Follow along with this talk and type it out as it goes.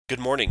Good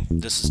morning.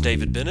 This is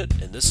David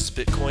Bennett, and this is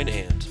Bitcoin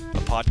And,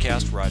 a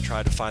podcast where I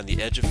try to find the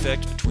edge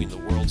effect between the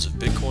worlds of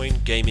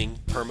Bitcoin, gaming,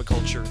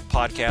 permaculture,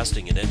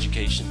 podcasting, and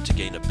education to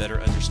gain a better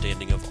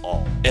understanding of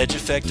all. Edge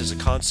effect is a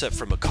concept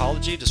from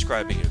ecology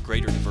describing a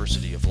greater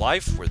diversity of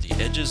life where the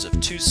edges of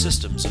two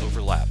systems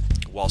overlap.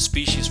 While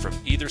species from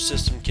either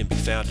system can be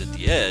found at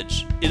the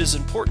edge, it is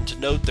important to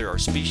note there are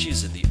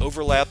species in the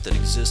overlap that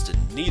exist in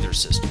neither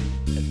system,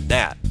 and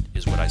that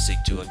is what I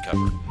seek to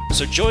uncover.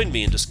 So join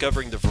me in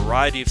discovering the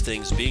variety of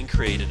things being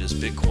created as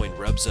Bitcoin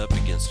rubs up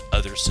against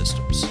other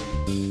systems.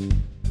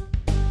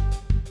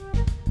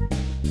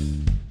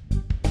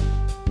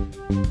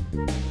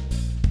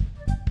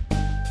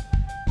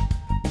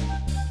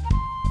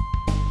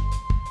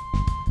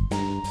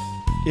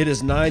 It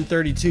is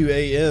 9:32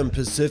 a.m.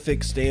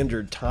 Pacific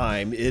Standard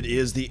Time. It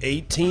is the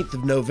 18th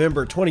of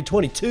November,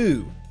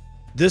 2022.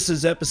 This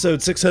is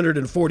episode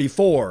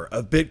 644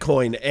 of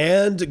Bitcoin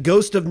And.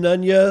 Ghost of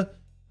Nunya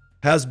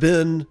has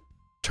been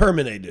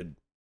terminated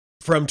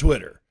from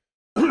Twitter.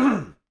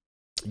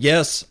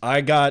 Yes,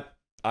 I got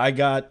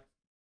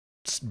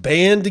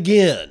banned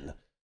again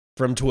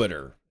from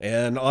Twitter.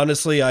 And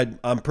honestly,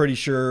 I'm pretty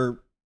sure,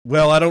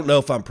 well, I don't know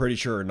if I'm pretty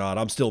sure or not.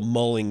 I'm still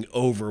mulling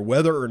over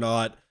whether or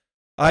not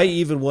I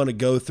even want to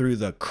go through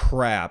the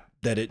crap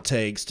that it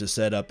takes to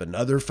set up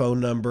another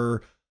phone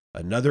number,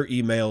 another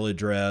email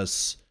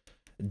address,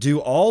 do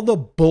all the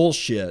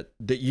bullshit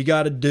that you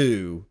got to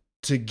do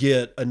to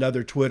get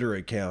another Twitter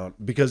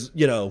account. Because,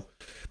 you know,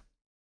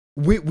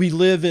 we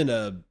live in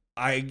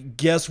I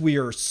guess we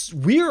are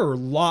a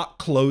lot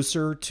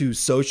closer to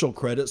social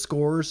credit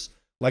scores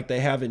like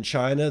they have in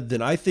China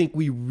than I think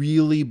we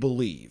really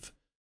believe.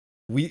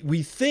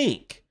 We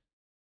think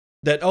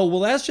that, oh,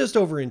 well, that's just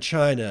over in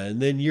China,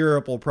 and then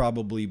Europe will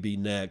probably be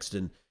next.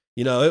 And,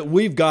 you know,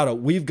 we've got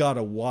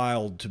a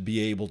while to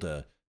be able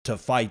to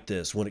fight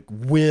this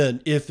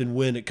if and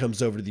when it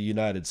comes over to the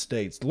United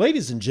States.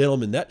 Ladies and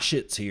gentlemen, that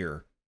shit's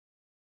here.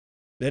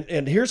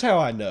 And here's how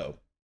I know.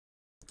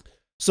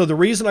 So the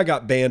reason I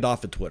got banned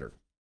off of Twitter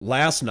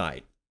last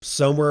night,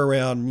 somewhere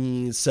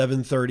around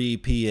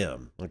 7:30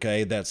 p.m.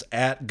 Okay, that's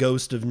at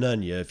Ghost of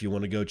Nunya. If you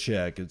want to go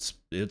check, it's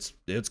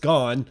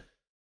gone.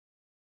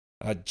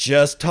 I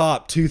just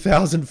topped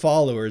 2,000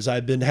 followers.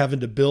 I've been having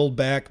to build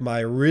back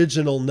my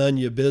original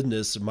Nunya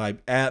business, my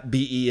at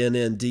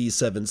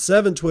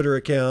BENND77 Twitter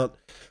account,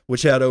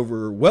 which had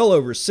well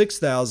over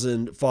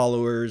 6,000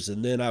 followers.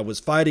 And then I was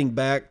fighting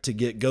back to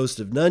get Ghost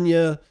of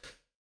Nunya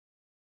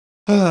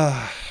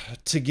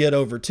to get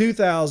over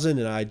 2,000.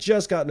 And I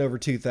just gotten over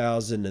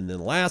 2,000. And then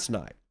last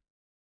night,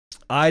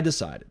 I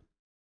decided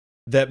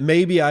that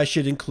maybe I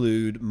should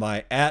include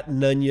my at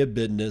Nunya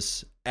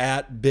business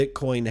at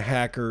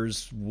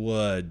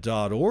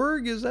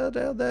bitcoinhackers.org. Is that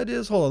how that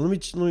is? Hold on,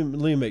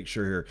 let me make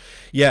sure here.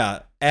 Yeah,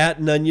 at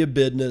Nunya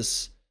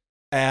business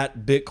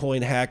at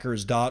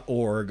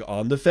bitcoinhackers.org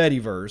on the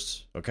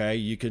Fediverse.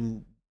 Okay,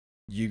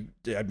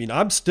 I mean,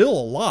 I'm still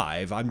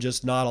alive. I'm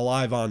just not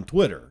alive on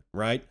Twitter,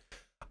 right?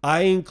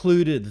 I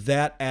included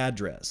that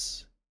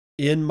address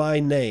in my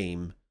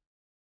name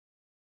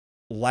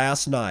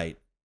last night,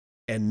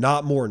 and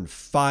not more than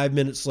 5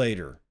 minutes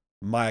later,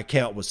 my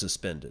account was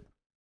suspended.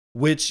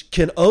 Which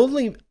can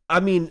only, I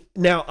mean,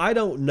 now I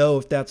don't know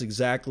if that's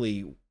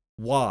exactly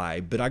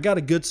why, but I got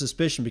a good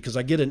suspicion because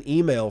I get an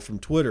email from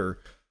Twitter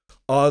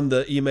on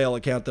the email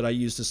account that I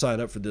used to sign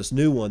up for this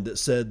new one that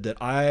said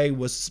that I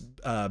was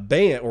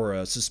banned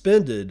or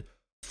suspended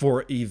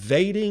for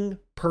evading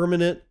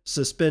permanent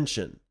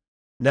suspension.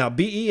 Now,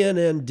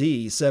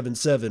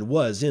 BENND77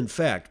 was, in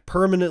fact,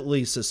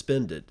 permanently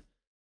suspended.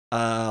 It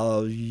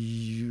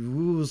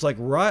was like,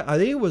 right, I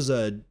think it was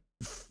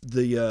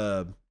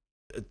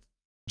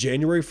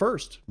January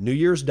 1st, New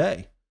Year's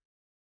Day.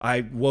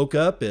 I woke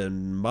up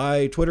and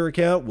my Twitter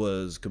account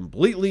was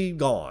completely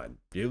gone.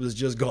 It was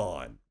just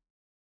gone.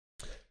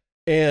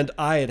 And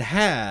I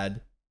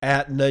had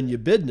at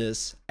Nunya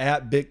Business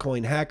at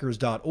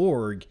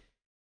bitcoinhackers.org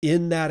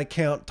in that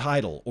account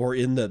title or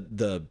in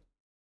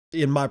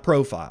in my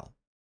profile.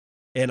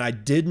 And I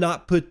did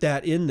not put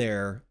that in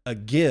there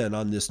again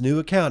on this new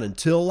account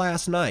until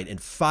last night.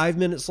 And 5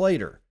 minutes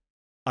later,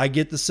 I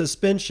get the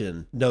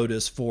suspension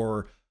notice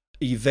for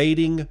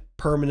evading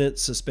permanent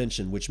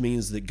suspension, which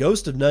means that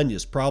Ghost of Nunya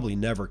is probably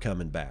never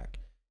coming back.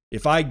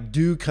 If I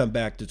do come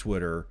back to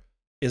Twitter,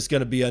 it's going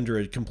to be under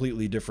a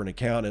completely different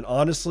account. And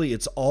honestly,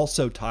 it's all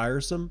so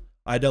tiresome.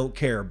 I don't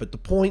care. But the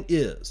point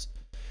is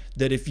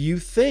that if you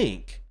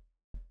think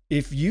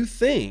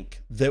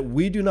that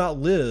we do not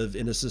live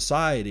in a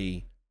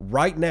society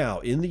right now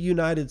in the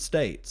United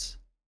States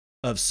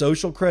of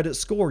social credit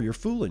score, you're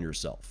fooling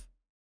yourself.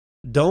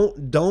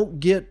 Don't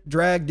get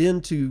dragged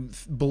into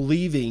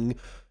believing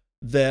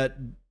that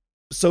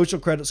social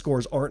credit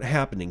scores aren't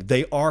happening.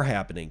 They are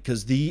happening,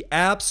 because the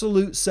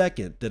absolute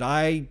second that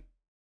I,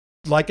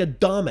 like a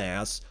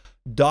dumbass,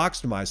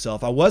 doxed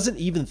myself, I wasn't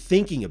even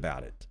thinking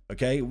about it.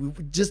 Okay,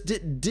 it just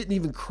didn't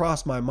even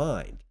cross my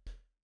mind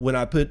when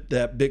I put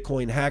that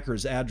Bitcoin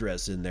hackers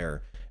address in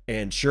there,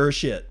 and sure as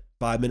shit,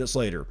 5 minutes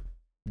later,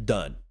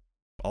 done.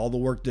 All the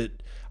work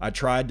that I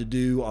tried to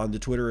do on the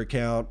Twitter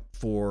account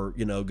for,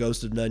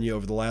 Ghost of Nunya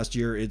over the last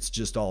year, it's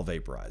just all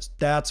vaporized.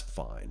 That's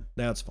fine.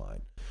 That's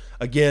fine.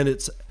 Again,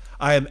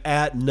 I am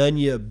at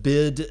Nunya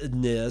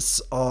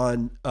Bidness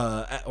on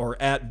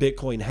or at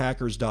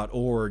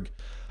bitcoinhackers.org.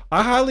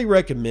 I highly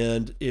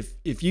recommend,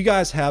 if you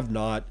guys have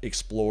not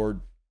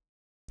explored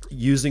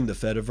using the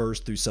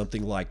Fediverse through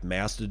something like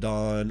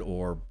Mastodon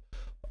or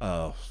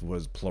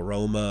was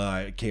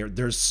Pleroma, I can't.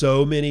 There are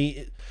so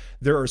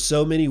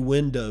many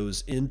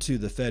windows into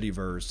the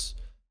Fediverse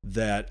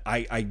that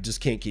I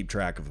just can't keep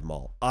track of them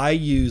all. I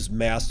use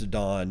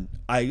Mastodon.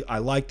 I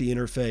like the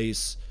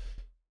interface.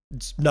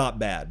 It's not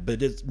bad,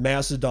 but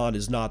Mastodon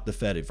is not the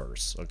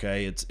Fediverse.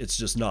 Okay, it's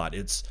just not.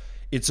 It's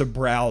a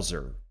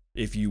browser,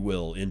 if you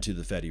will, into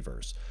the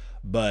Fediverse.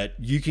 But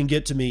you can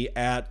get to me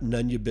at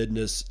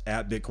nunyabidness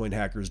at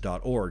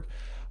bitcoinhackers.org.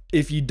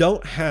 If you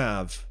don't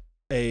have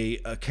a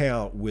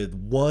account with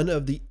one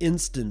of the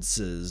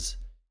instances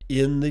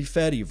in the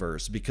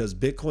Fediverse, because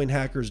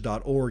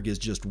bitcoinhackers.org is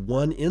just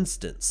one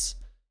instance,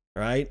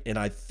 right? And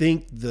I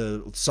think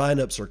the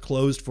signups are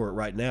closed for it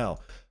right now.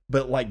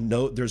 But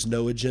there's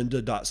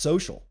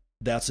noagenda.social.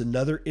 That's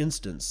another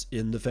instance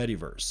in the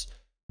Fediverse.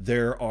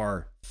 There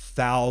are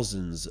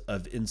thousands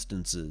of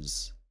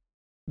instances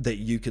that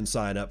you can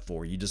sign up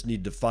for. You just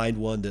need to find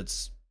one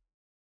that's,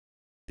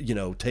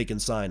 taking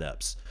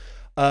signups.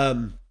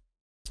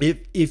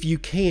 If you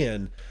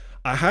can,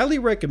 I highly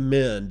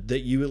recommend that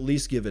you at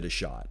least give it a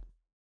shot.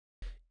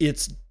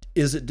 Is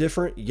it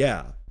different?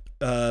 Yeah.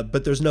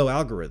 But there's no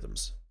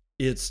algorithms.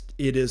 It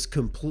is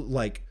complete,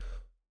 like,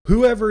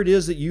 whoever it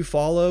is that you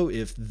follow,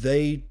 if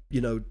they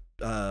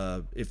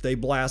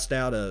blast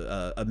out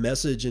a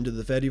message into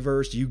the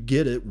Fediverse, you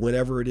get it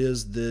whenever it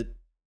is that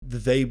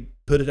they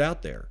put it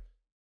out there.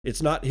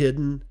 It's not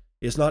hidden.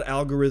 It's not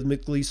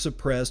algorithmically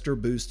suppressed or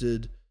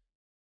boosted.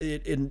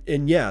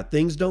 And yeah,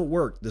 things don't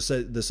work the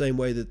same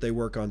way that they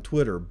work on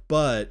Twitter.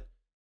 But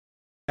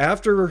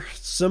after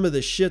some of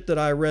the shit that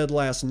I read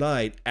last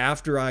night,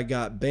 after I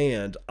got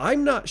banned,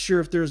 I'm not sure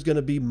if there's going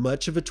to be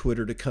much of a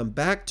Twitter to come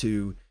back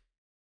to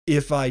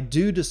if I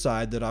do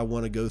decide that I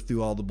want to go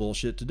through all the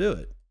bullshit to do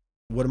it.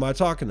 What am I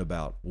talking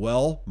about?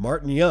 Well,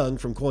 Martin Young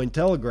from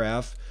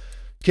Cointelegraph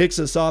kicks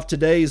us off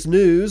today's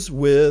news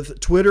with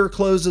Twitter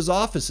closes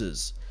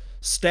offices.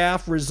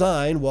 Staff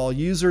resign while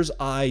users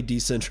eye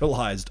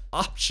decentralized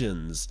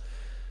options.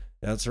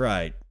 That's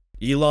right.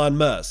 Elon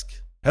Musk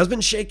has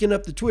been shaking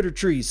up the Twitter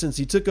tree since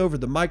he took over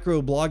the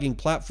microblogging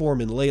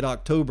platform in late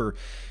October.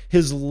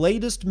 His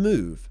latest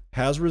move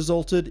has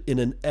resulted in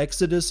an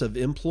exodus of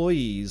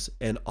employees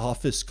and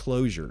office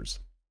closures.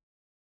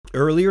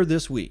 Earlier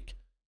this week,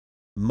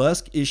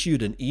 Musk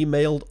issued an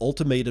emailed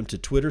ultimatum to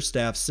Twitter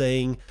staff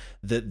saying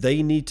that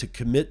they need to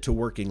commit to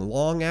working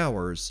long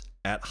hours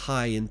at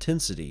high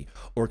intensity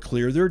or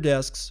clear their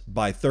desks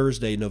by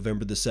Thursday,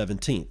 November the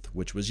 17th,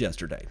 which was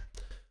yesterday.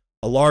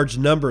 A large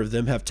number of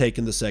them have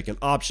taken the second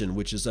option,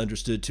 which is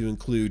understood to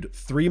include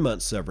 3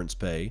 months severance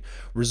pay,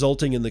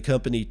 resulting in the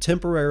company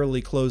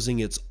temporarily closing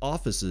its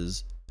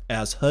offices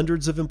as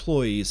hundreds of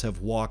employees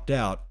have walked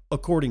out,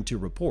 according to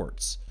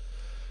reports.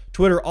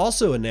 Twitter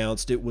also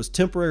announced it was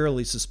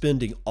temporarily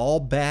suspending all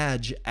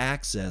badge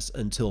access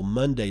until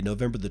Monday,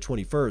 November the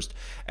 21st,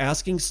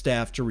 asking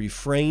staff to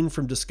refrain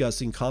from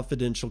discussing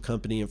confidential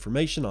company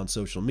information on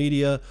social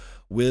media,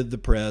 with the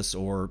press,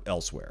 or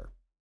elsewhere.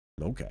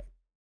 Okay.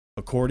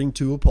 According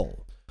to a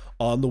poll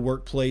on the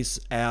workplace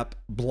app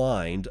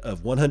Blind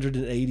of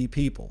 180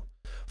 people,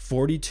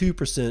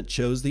 42%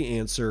 chose the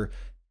answer,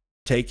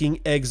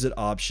 taking exit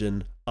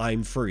option,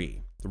 I'm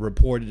free,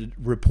 reported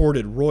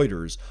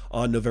Reuters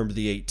on November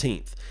the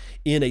 18th.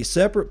 In a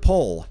separate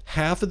poll,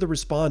 half of the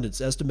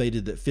respondents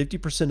estimated that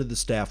 50% of the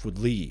staff would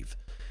leave.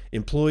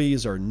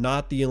 Employees are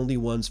not the only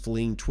ones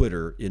fleeing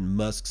Twitter in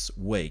Musk's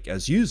wake,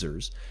 as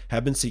users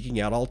have been seeking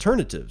out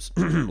alternatives,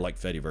 like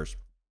Fediverse.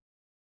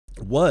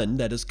 One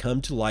that has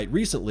come to light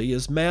recently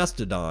is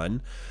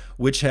Mastodon,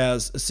 which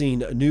has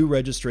seen new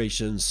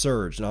registrations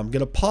surge. Now, I'm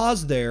going to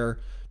pause there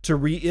to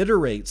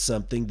reiterate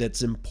something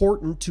that's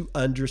important to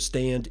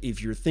understand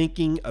if you're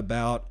thinking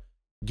about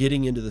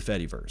getting into the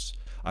Fediverse.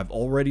 I've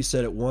already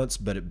said it once,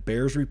 but it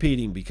bears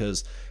repeating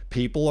because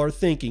people are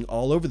thinking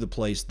all over the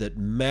place that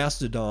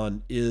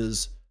Mastodon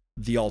is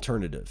the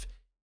alternative.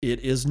 It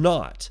is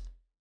not.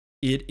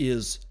 It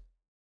is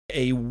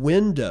a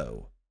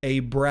window,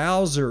 a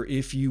browser,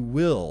 if you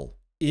will,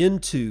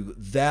 into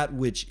that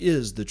which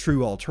is the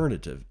true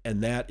alternative,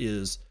 and that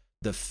is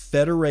the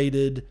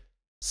federated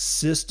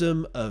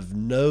system of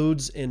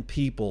nodes and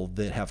people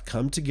that have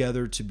come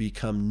together to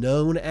become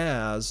known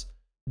as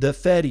the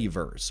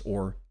Fediverse,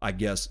 or I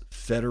guess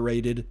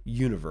federated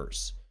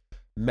universe.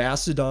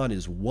 Mastodon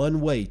is one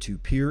way to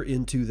peer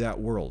into that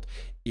world.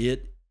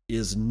 It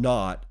is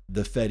not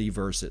the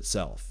Fediverse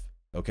itself.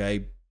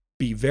 Okay?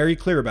 Be very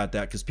clear about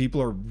that, because people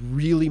are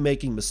really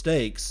making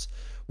mistakes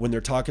when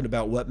they're talking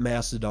about what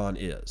Mastodon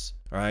is.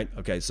 All right?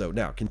 Okay, so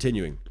now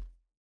continuing.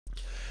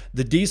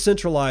 The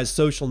decentralized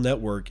social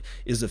network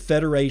is a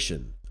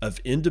federation of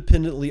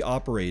independently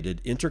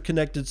operated,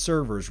 interconnected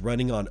servers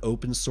running on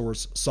open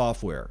source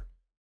software.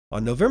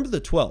 On November the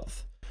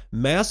 12th,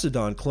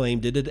 Mastodon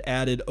claimed it had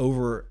added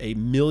over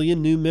 1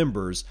 million new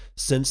members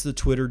since the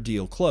Twitter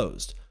deal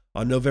closed.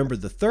 On November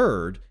the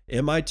 3rd,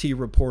 MIT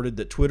reported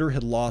that Twitter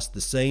had lost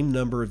the same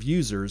number of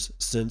users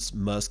since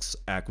Musk's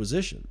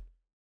acquisition.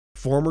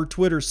 Former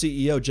Twitter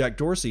CEO Jack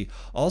Dorsey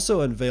also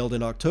unveiled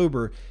in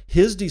October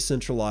his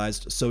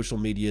decentralized social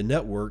media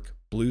network,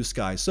 Blue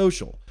Sky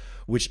Social,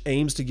 which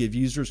aims to give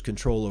users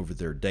control over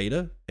their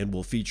data and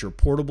will feature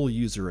portable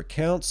user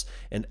accounts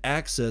and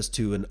access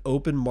to an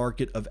open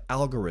market of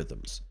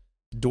algorithms.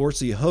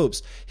 Dorsey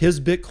hopes his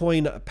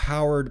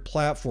Bitcoin-powered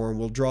platform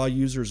will draw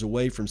users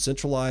away from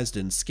centralized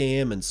and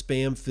scam and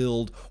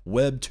spam-filled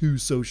Web 2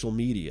 social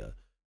media.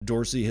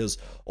 Dorsey has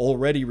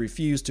already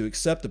refused to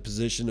accept the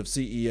position of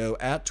CEO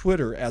at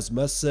Twitter, as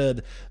Musk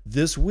said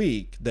this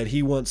week that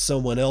he wants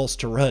someone else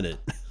to run it.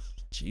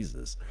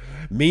 Jesus.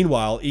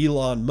 Meanwhile,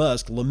 Elon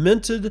Musk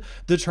lamented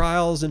the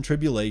trials and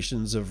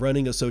tribulations of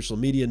running a social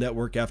media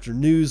network after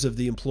news of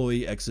the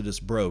employee exodus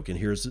broke. And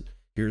here's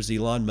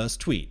Elon Musk's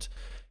tweet.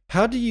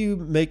 How do you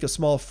make a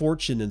small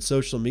fortune in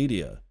social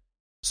media?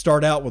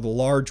 Start out with a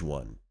large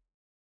one.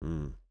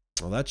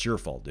 Well, that's your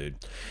fault, dude.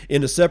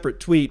 In a separate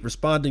tweet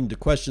responding to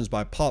questions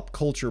by pop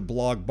culture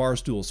blog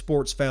Barstool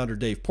Sports founder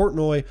Dave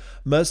Portnoy,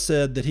 Musk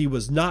said that he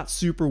was not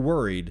super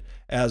worried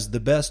as the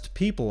best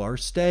people are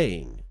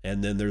staying.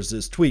 And then there's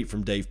this tweet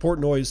from Dave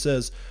Portnoy who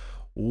says,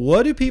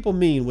 what do people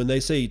mean when they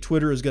say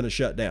Twitter is going to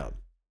shut down?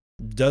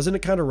 Doesn't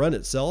it kind of run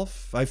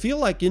itself? I feel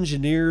like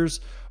engineers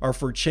are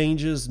for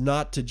changes,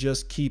 not to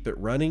just keep it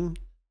running.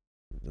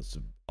 That's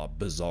a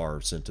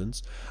bizarre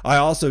sentence. I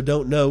also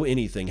don't know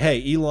anything.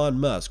 Hey, Elon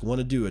Musk, want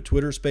to do a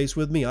Twitter space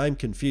with me? I'm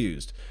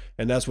confused.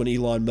 And that's when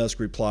Elon Musk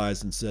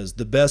replies and says,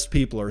 the best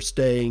people are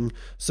staying,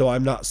 so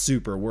I'm not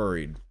super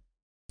worried.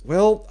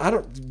 Well, I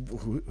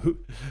don't,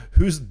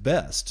 who's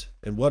best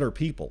and what are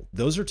people?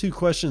 Those are two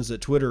questions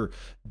that Twitter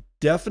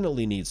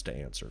definitely needs to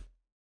answer.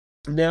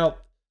 Now,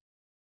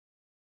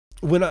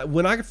 when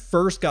I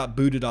first got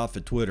booted off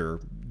of Twitter,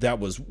 that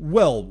was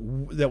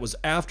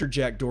after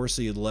Jack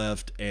Dorsey had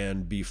left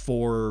and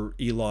before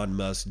Elon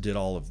Musk did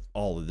all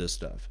of this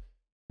stuff,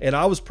 and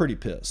I was pretty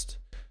pissed.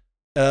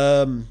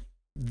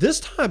 This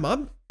time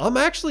I'm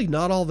actually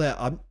not all that.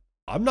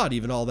 I'm not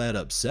even all that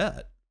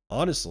upset,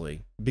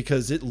 honestly,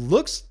 because it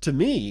looks to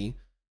me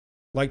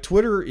like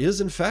Twitter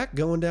is in fact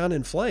going down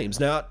in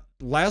flames. Now,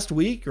 last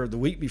week or the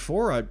week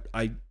before,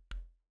 I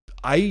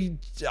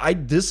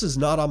this is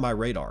not on my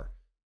radar.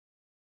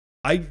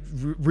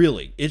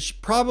 Really,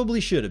 probably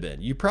should have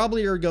been. You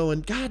probably are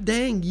going, God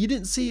dang, you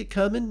didn't see it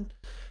coming.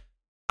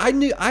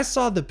 I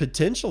saw the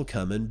potential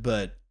coming,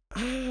 but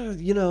I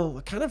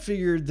kind of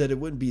figured that it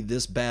wouldn't be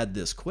this bad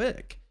this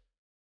quick.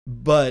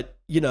 But,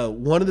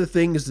 one of the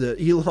things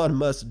that Elon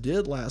Musk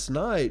did last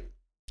night,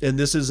 and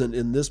this isn't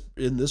in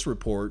this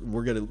report,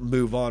 we're going to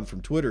move on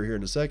from Twitter here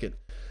in a second,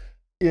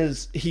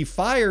 is he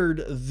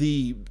fired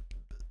the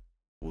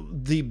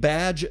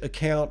badge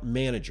account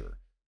manager.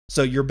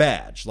 So your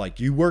badge,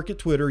 like you work at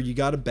Twitter, you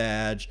got a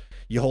badge,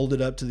 you hold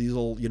it up to these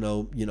little,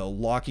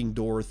 locking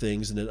door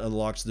things, and it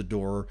unlocks the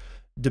door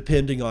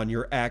depending on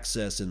your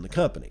access in the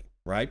company,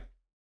 right?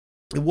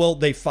 Well,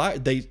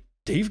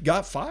 he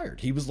got fired.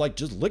 He was like,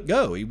 just let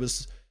go.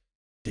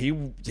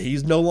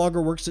 He's no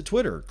longer works at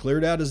Twitter,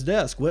 cleared out his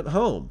desk, went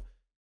home.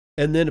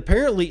 And then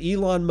apparently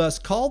Elon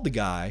Musk called the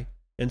guy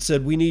and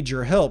said, we need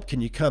your help. Can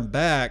you come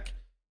back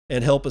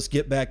and help us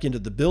get back into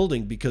the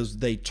building, because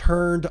they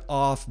turned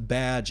off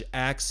badge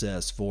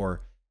access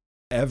for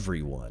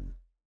everyone,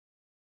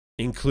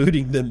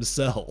 including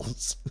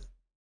themselves.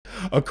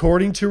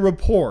 According to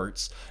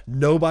reports,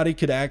 nobody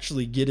could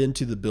actually get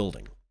into the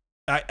building.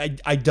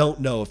 I don't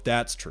know if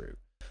that's true,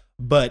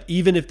 but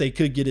even if they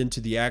could get into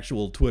the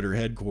actual Twitter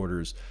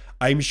headquarters,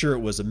 I'm sure it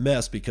was a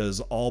mess because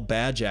all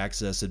badge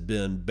access had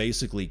been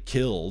basically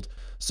killed,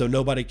 so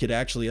nobody could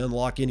actually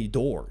unlock any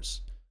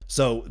doors.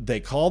 So they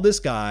called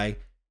this guy,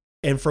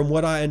 and from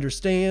what I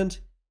understand,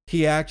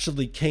 he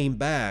actually came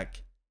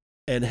back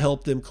and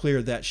helped them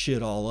clear that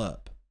shit all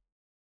up,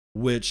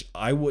 which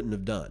I wouldn't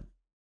have done.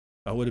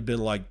 I would have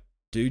been like,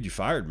 dude, you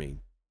fired me.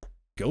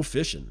 Go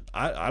fishing.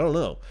 I don't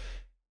know.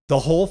 The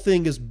whole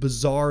thing is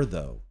bizarre,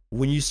 though.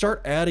 When you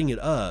start adding it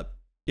up,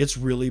 it's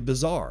really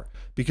bizarre,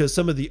 because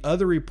some of the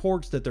other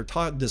reports that they're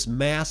talking, this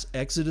mass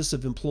exodus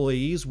of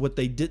employees, what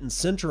they didn't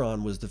center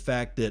on was the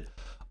fact that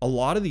a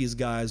lot of these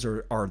guys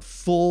are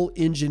full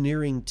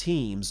engineering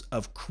teams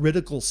of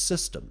critical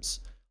systems,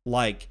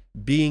 like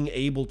being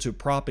able to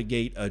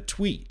propagate a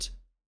tweet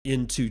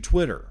into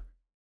Twitter.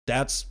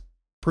 That's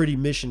pretty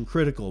mission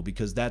critical,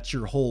 because that's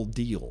your whole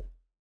deal.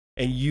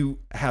 And you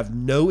have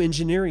no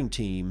engineering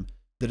team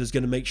that is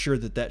going to make sure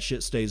that that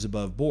shit stays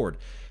above board.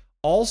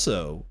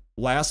 Also,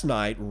 last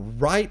night,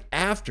 right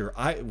after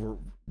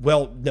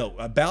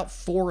about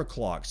 4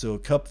 o'clock, so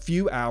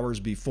few hours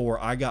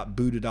before I got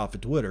booted off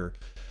of Twitter,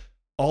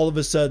 all of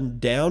a sudden,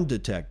 Down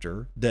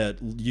Detector, that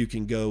you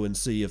can go and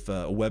see if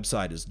a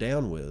website is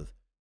down with,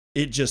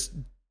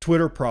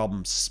 Twitter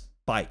problems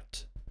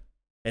spiked.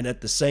 And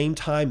at the same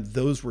time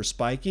those were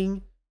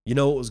spiking, you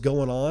know what was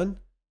going on?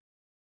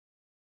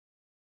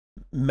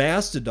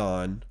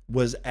 Mastodon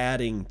was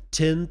adding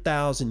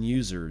 10,000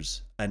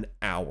 users an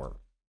hour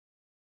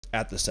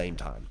at the same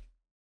time.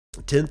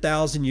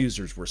 10,000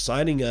 users were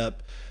signing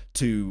up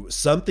to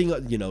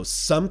something,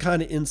 some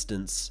kind of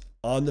instance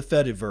on the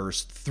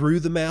Fediverse through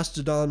the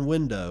Mastodon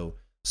window.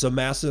 So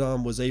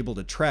Mastodon was able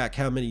to track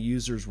how many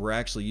users were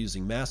actually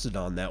using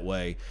Mastodon that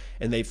way.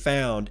 And they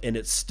found, and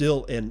it's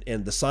still, and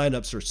the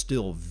signups are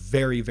still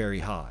very, very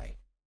high.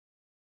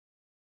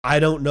 I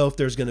don't know if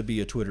there's going to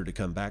be a Twitter to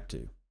come back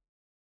to.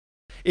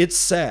 It's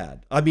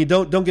sad. I mean,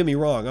 don't get me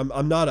wrong.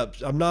 I'm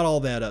not all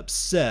that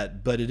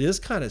upset, but it is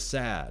kind of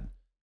sad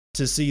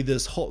to see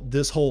this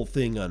whole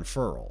thing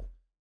unfurl.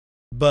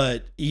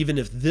 But even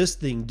if this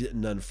thing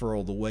didn't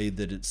unfurl the way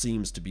that it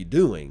seems to be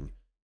doing,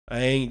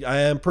 I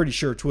am pretty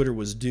sure Twitter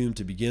was doomed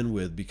to begin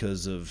with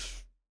because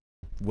of,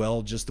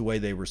 well, just the way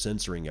they were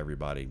censoring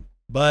everybody.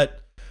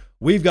 But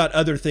we've got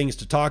other things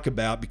to talk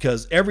about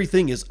because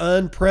everything is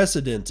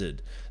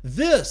unprecedented.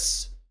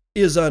 This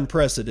is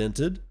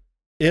unprecedented.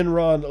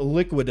 Enron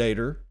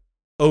liquidator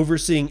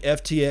overseeing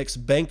FTX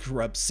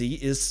bankruptcy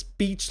is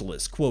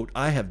speechless. Quote,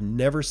 "I have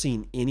never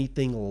seen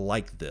anything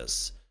like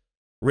this."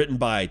 Written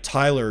by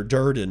Tyler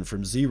Durden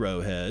from Zero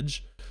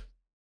Hedge.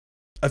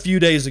 A few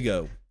days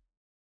ago,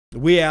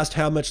 we asked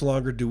how much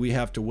longer do we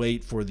have to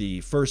wait for the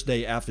first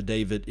day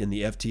affidavit in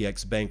the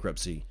FTX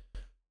bankruptcy.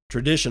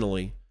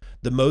 Traditionally,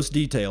 the most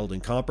detailed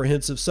and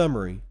comprehensive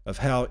summary of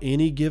how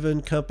any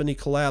given company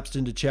collapsed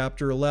into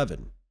Chapter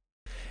 11.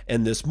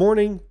 And this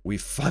morning, we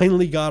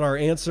finally got our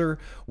answer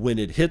when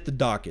it hit the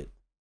docket.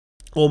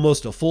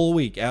 Almost a full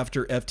week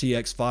after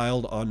FTX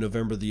filed on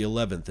November the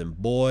 11th, and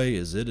boy,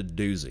 is it a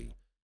doozy.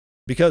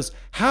 Because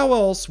how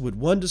else would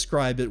one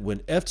describe it when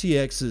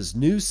FTX's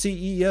new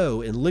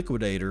CEO and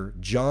liquidator,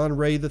 John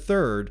Ray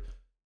III,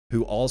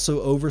 who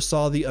also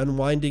oversaw the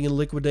unwinding and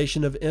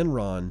liquidation of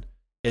Enron,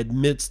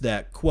 admits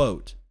that,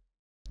 quote,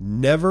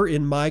 "Never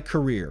in my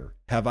career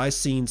have I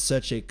seen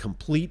such a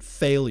complete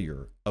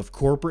failure of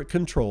corporate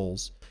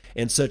controls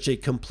and such a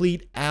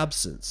complete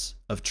absence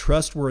of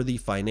trustworthy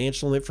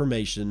financial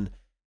information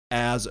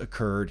as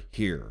occurred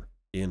here,"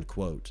 end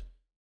quote.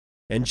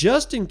 And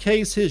just in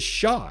case his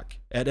shock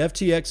at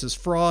FTX's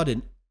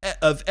fraud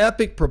of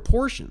epic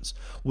proportions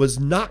was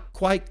not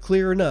quite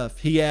clear enough,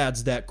 he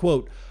adds that,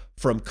 quote,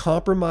 "From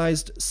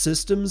compromised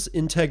systems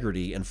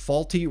integrity and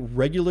faulty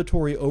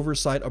regulatory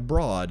oversight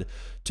abroad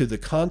to the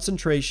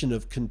concentration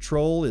of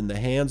control in the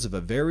hands of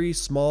a very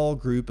small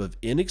group of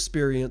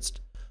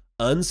inexperienced,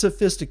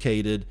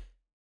 unsophisticated,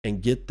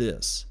 and get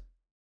this,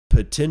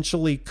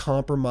 potentially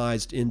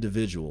compromised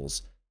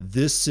individuals,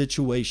 this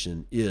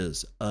situation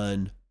is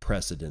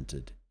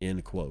unprecedented,"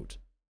 end quote.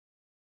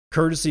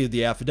 Courtesy of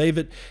the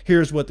affidavit,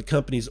 here's what the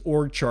company's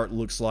org chart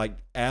looks like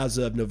as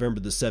of November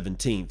the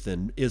 17th,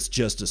 and it's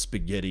just a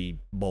spaghetti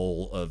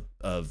bowl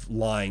of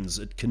lines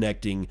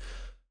connecting,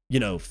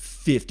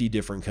 50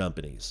 different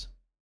companies.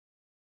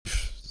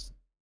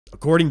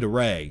 According to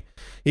Ray,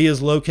 he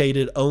has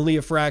located only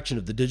a fraction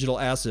of the digital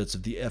assets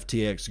of the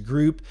FTX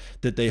group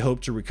that they hope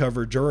to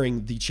recover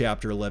during the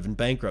Chapter 11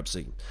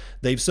 bankruptcy.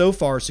 They've so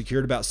far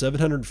secured about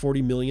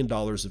 $740 million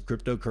of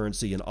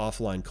cryptocurrency in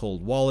offline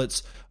cold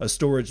wallets, a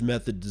storage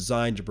method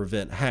designed to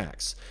prevent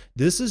hacks.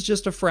 This is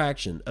just a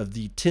fraction of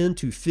the $10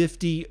 to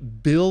 $50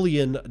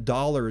 billion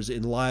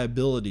in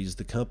liabilities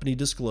the company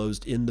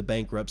disclosed in the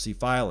bankruptcy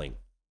filing.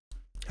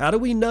 How do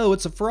we know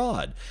it's a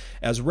fraud?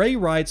 As Ray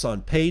writes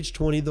on page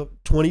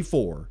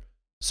 24,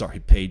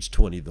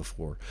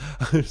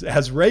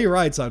 as Ray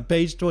writes on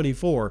page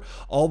 24,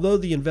 although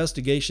the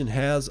investigation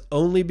has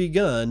only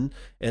begun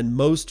and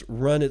most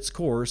run its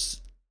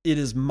course, it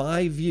is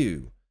my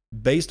view,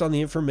 based on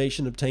the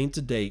information obtained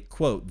to date,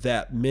 quote,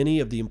 that many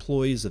of the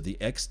employees of the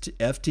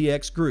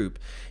FTX group,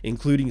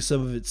 including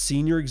some of its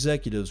senior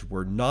executives,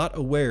 were not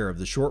aware of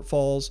the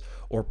shortfalls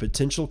or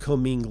potential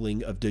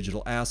commingling of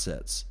digital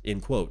assets,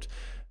 end quote.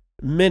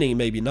 Many,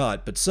 maybe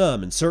not, but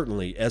some, and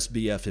certainly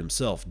SBF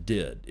himself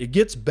did. It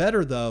gets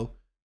better, though.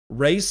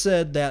 Ray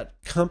said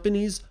that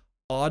companies'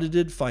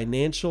 audited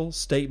financial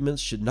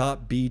statements should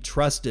not be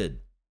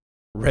trusted.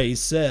 Ray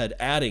said,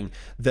 adding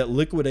that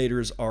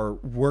liquidators are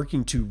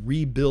working to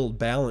rebuild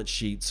balance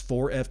sheets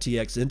for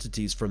FTX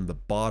entities from the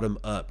bottom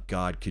up.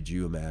 God, could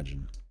you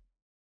imagine?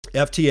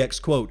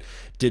 FTX, quote,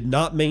 did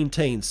not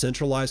maintain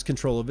centralized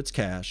control of its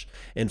cash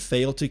and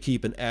failed to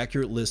keep an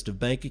accurate list of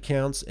bank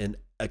accounts and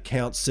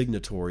account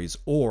signatories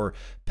or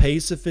pay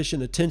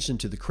sufficient attention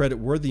to the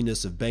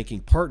creditworthiness of banking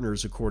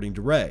partners, according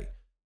to Ray.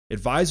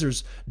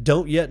 Advisors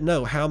don't yet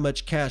know how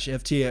much cash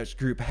FTX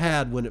Group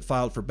had when it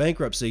filed for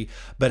bankruptcy,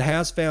 but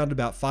has found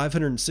about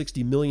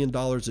 $560 million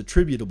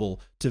attributable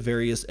to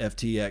various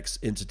FTX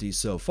entities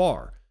so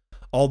far.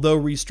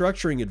 Although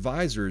restructuring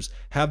advisors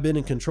have been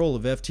in control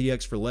of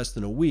FTX for less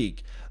than a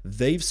week,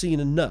 they've seen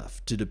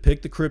enough to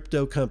depict the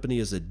crypto company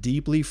as a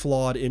deeply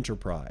flawed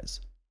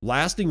enterprise.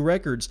 Lasting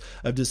records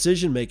of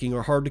decision making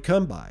are hard to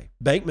come by.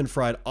 Bankman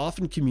Fried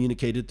often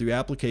communicated through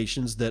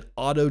applications that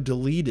auto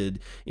deleted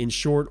in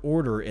short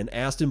order and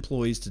asked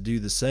employees to do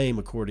the same,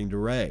 according to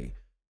Ray.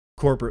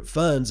 Corporate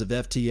funds of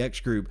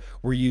FTX Group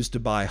were used to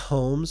buy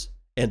homes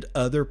and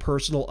other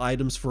personal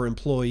items for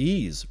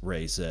employees,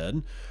 Ray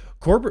said.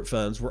 Corporate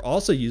funds were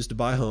also used to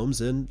buy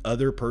homes and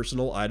other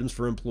personal items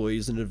for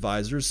employees and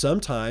advisors,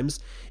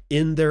 sometimes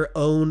in their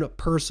own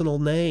personal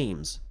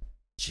names.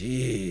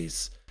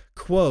 Jeez.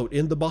 Quote,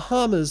 in the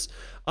Bahamas,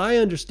 I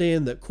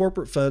understand that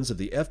corporate funds of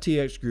the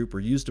FTX Group are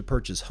used to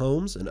purchase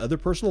homes and other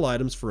personal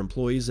items for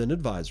employees and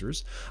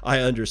advisors. I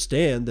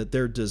understand that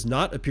there does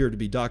not appear to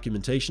be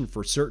documentation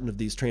for certain of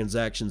these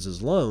transactions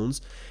as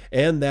loans,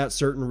 and that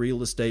certain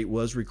real estate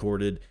was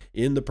recorded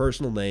in the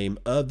personal name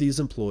of these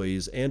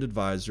employees and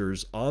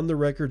advisors on the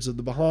records of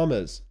the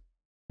Bahamas.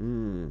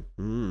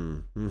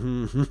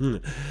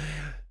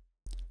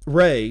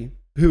 Ray,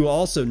 who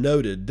also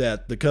noted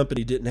that the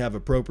company didn't have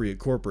appropriate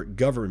corporate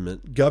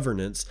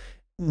governance,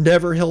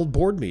 never held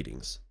board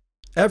meetings,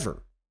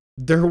 ever.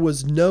 There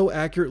was no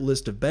accurate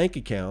list of bank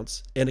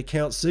accounts and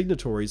account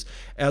signatories,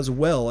 as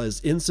well as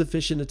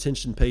insufficient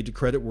attention paid to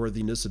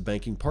creditworthiness of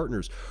banking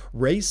partners.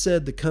 Ray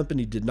said the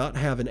company did not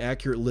have an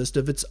accurate list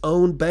of its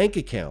own bank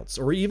accounts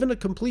or even a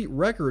complete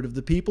record of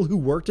the people who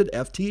worked at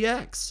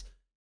FTX.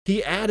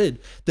 He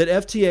added that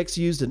FTX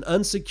used an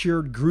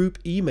unsecured group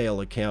email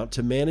account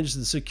to manage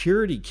the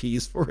security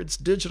keys for its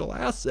digital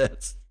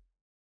assets.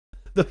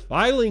 The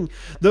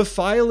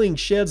filing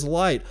sheds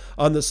light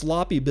on the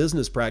sloppy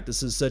business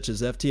practices such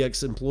as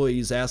FTX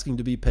employees asking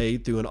to be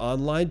paid through an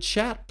online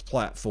chat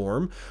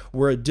platform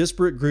where a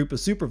disparate group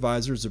of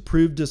supervisors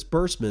approved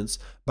disbursements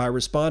by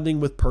responding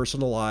with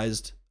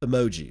personalized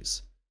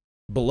emojis.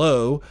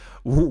 Below,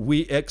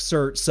 we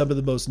excerpt some of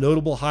the most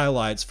notable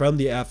highlights from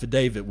the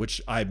affidavit,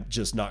 which I'm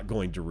just not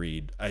going to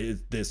read.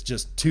 It's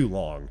just too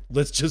long.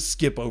 Let's just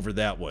skip over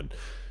that one.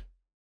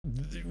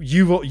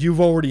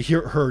 You've already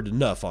heard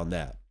enough on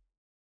that.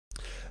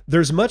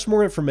 There's much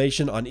more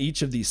information on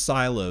each of these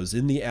silos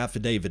in the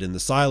affidavit. In the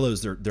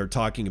silos, they're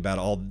talking about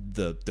all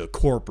the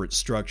corporate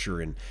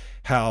structure and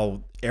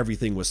how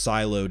everything was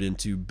siloed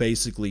into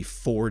basically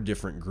 4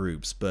 different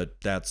groups, but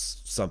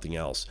that's something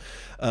else.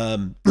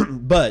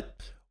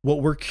 But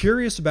what we're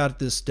curious about at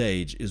this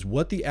stage is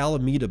what the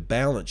Alameda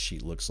balance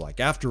sheet looks like.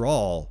 After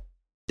all,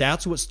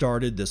 that's what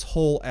started this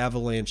whole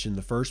avalanche in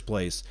the first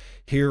place.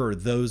 Here are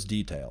those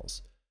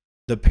details.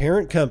 The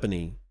parent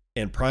company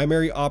and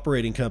primary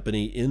operating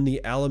company in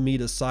the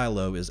Alameda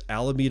silo is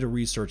Alameda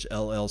Research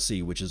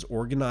LLC, which is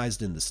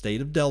organized in the state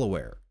of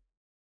Delaware.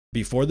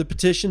 Before the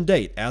petition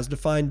date, as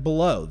defined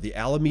below, the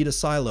Alameda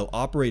silo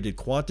operated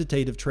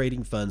quantitative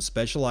trading funds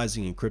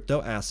specializing in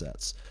crypto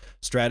assets.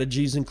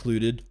 Strategies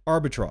included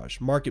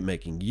arbitrage, market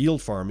making,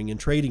 yield farming, and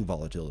trading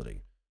volatility.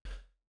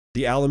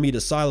 The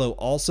Alameda silo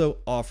also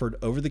offered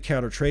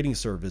over-the-counter trading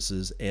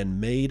services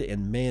and made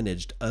and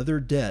managed other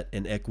debt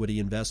and equity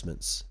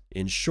investments.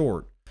 In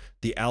short,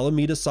 the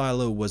Alameda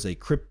silo was a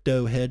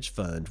crypto hedge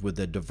fund with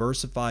a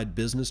diversified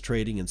business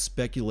trading and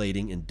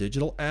speculating in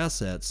digital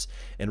assets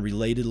and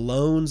related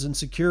loans and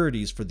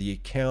securities for the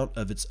account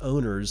of its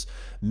owners,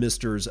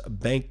 Mr.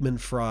 Bankman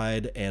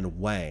Fried and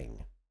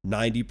Wang.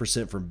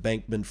 90% from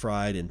Bankman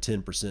Fried and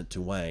 10%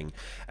 to Wang.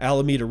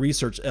 Alameda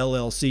Research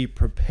LLC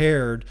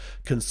prepared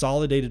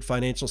consolidated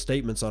financial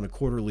statements on a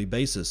quarterly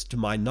basis. To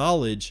my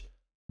knowledge,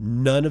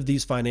 none of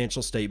these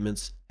financial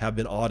statements have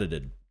been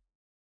audited.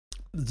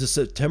 The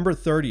September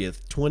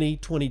 30th,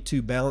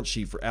 2022 balance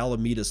sheet for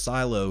Alameda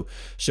Silo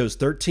shows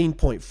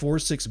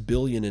 $13.46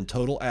 billion in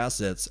total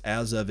assets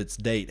as of its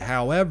date.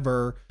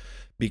 However,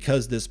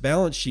 because this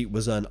balance sheet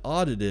was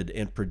unaudited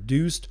and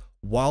produced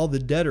while the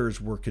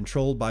debtors were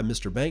controlled by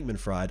Mr. Bankman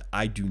Fried,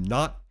 I do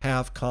not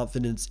have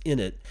confidence in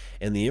it,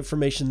 and the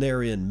information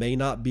therein may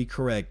not be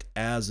correct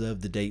as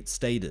of the date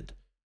stated.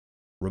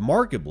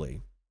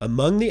 Remarkably,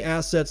 among the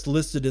assets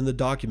listed in the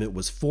document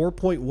was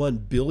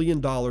 $4.1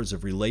 billion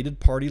of related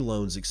party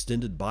loans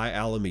extended by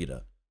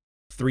Alameda,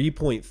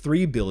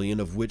 $3.3 billion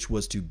of which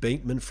was to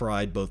Bankman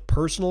Fried both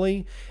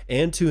personally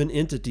and to an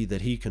entity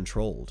that he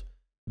controlled.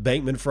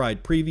 Bankman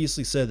Fried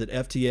previously said that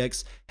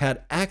FTX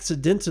had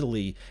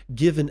accidentally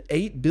given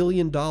 $8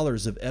 billion of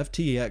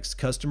FTX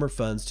customer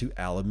funds to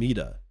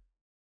Alameda.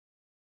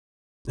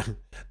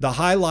 The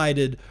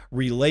highlighted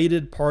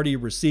related party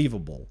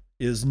receivable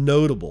is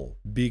notable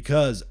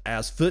because,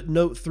 as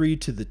footnote 3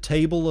 to the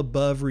table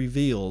above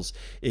reveals,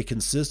 it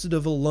consisted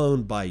of a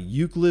loan by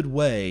Euclid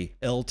Way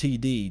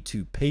Ltd.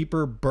 To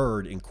Paper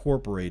Bird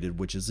Incorporated,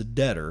 which is a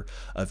debtor,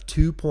 of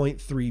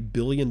 $2.3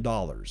 billion,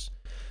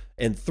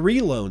 and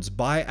 3 loans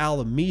by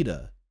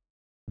Alameda,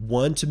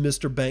 one to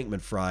Mr.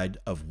 Bankman Fried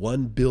of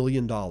 $1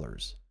 billion,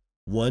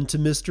 one to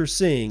Mr.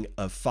 Singh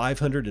of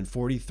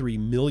 $543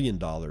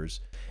 million,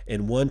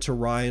 and one to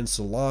Ryan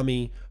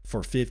Salami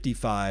for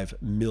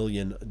 $55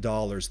 million.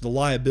 The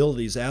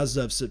liabilities as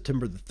of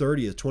September the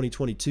 30th,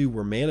 2022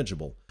 were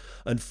manageable.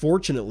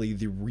 Unfortunately,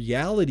 the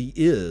reality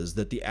is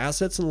that the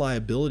assets and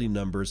liability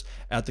numbers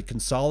at the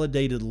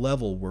consolidated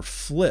level were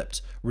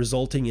flipped,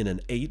 resulting in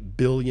an $8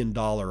 billion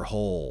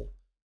hole.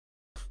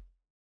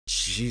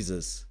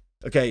 Jesus.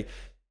 Okay,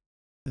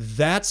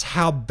 that's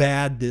how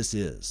bad this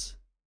is.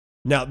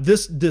 Now,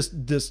 this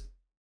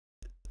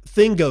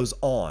thing goes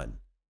on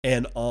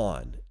and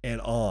on and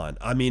on.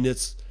 I mean,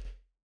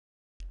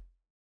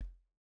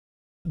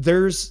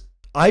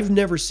 I've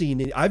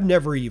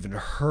never even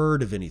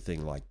heard of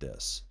anything like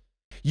this.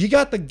 You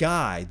got the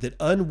guy that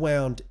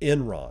unwound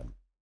Enron,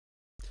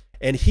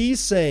 and he's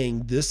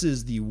saying this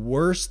is the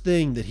worst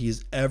thing that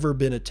he's ever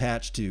been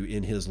attached to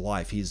in his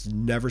life. He's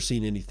never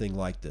seen anything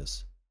like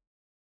this.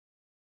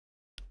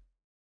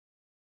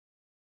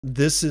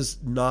 This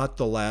is not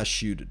the last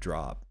shoe to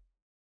drop.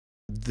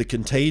 The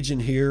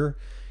contagion here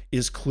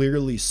is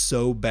clearly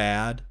so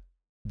bad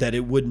that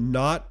it would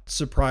not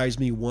surprise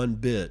me one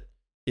bit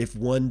if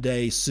one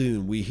day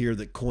soon we hear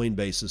that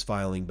Coinbase is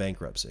filing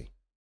bankruptcy.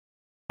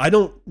 I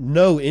don't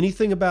know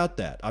anything about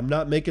that. I'm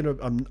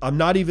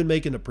not even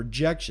making a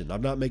projection.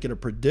 I'm not making a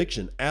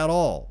prediction at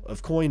all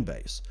of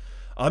Coinbase.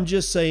 I'm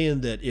just saying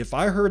that if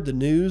I heard the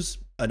news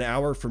an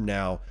hour from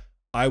now,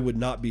 I would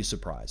not be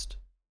surprised.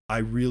 I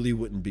really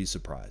wouldn't be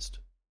surprised.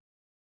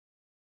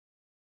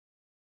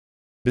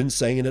 Been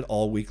saying it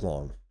all week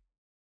long.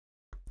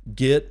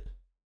 Get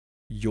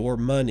your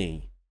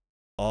money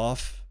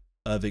off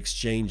of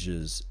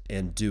exchanges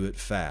and do it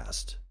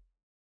fast.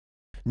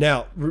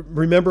 Now,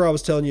 remember I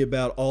was telling you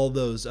about all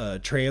those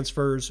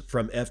transfers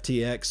from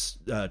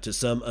FTX to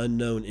some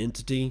unknown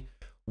entity?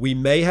 We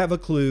may have a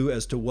clue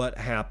as to what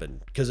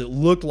happened because it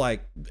looked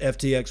like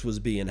FTX was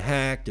being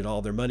hacked and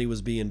all their money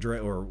was being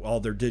drained, or all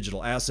their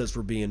digital assets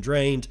were being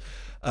drained.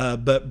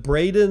 But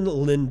Braden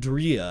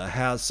Lindria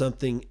has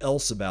something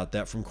else about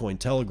that from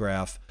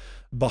Cointelegraph.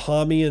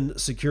 Bahamian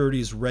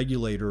securities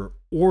regulator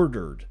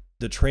ordered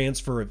the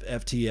transfer of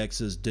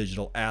FTX's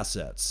digital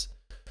assets.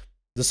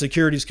 The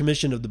Securities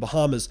Commission of the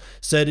Bahamas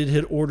said it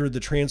had ordered the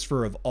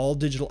transfer of all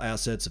digital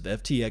assets of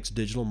FTX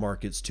Digital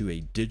Markets to a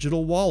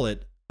digital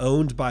wallet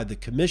owned by the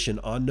commission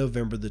on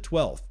November the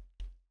 12th.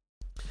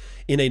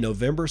 In a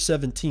November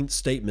 17th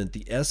statement,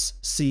 the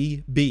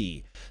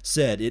SCB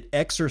said it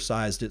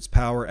exercised its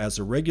power as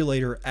a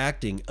regulator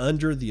acting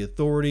under the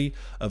authority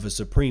of a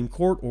Supreme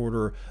Court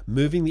order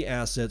moving the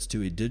assets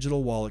to a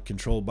digital wallet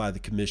controlled by the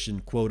commission,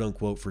 quote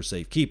unquote, for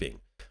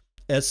safekeeping.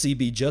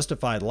 SCB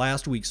justified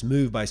last week's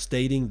move by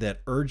stating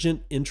that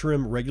urgent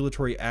interim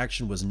regulatory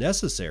action was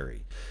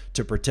necessary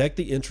to protect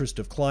the interest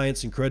of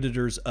clients and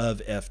creditors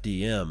of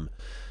FDM.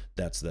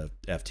 That's the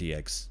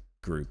FTX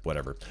group,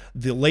 whatever.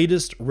 The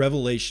latest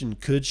revelation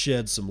could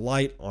shed some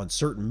light on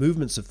certain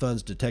movements of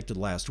funds detected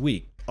last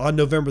week. On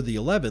November the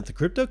 11th, the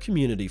crypto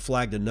community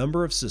flagged a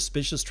number of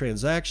suspicious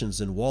transactions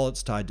in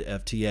wallets tied to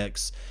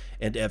FTX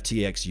and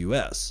FTX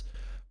US,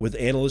 with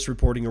analysts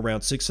reporting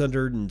around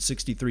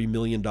 $663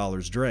 million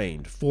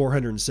drained.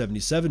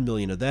 $477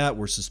 million of that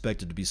were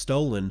suspected to be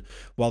stolen,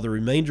 while the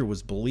remainder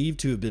was believed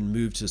to have been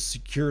moved to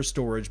secure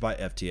storage by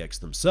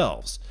FTX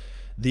themselves.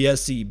 The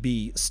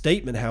SCB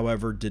statement,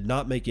 however, did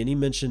not make any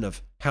mention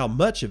of how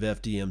much of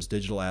FDM's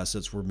digital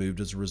assets were moved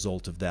as a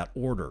result of that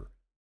order.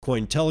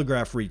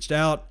 Cointelegraph reached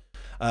out,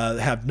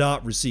 have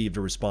not received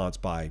a response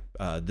by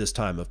this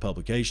time of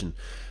publication.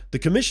 The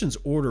commission's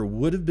order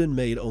would have been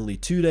made only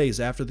 2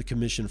 days after the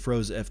commission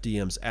froze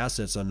FDM's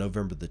assets on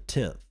November the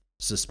 10th,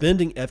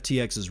 suspending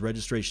FTX's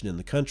registration in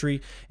the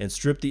country and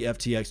stripped the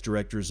FTX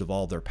directors of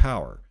all their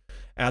power.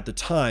 At the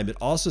time, it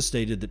also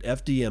stated that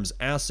FDM's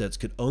assets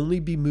could only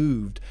be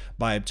moved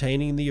by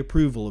obtaining the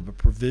approval of a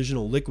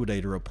provisional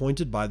liquidator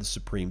appointed by the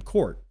Supreme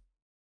Court.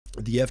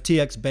 The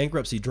FTX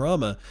bankruptcy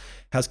drama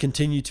has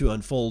continued to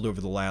unfold over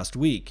the last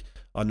week.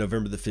 On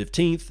November the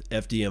 15th,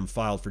 FDM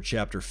filed for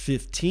Chapter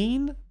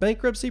 15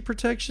 bankruptcy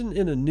protection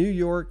in a New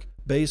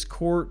York-based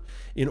court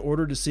in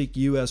order to seek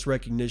U.S.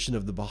 recognition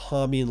of the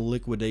Bahamian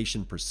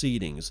liquidation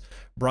proceedings.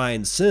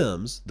 Brian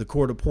Sims, the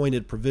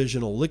court-appointed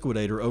provisional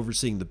liquidator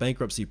overseeing the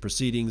bankruptcy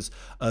proceedings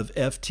of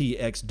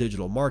FTX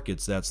Digital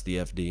Markets, that's the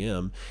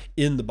FDM,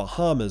 in the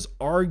Bahamas,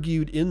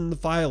 argued in the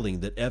filing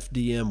that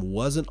FDM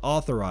wasn't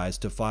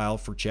authorized to file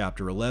for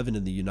Chapter 11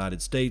 in the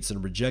United States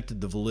and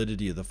rejected the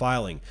validity of the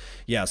filing.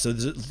 Yeah, so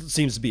it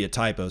seems to be a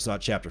typo. It's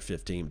not Chapter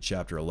 15, but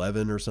Chapter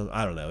 11 or something.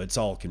 I don't know. It's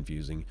all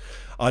confusing.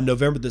 On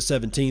November the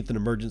 17th, an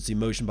emergency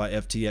motion by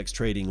FTX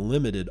Trading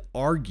Limited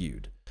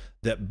argued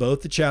that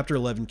both the Chapter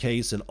 11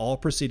 case and all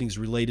proceedings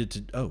related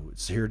to,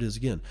 here it is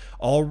again,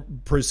 all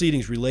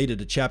proceedings related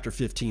to Chapter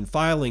 15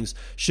 filings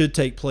should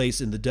take place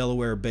in the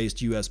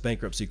Delaware-based U.S.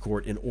 bankruptcy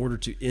court in order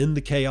to end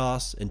the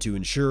chaos and to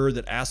ensure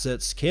that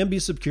assets can be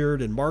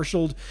secured and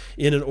marshaled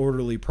in an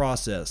orderly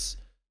process.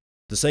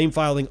 The same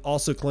filing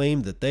also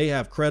claimed that they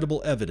have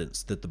credible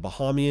evidence that the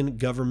Bahamian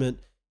government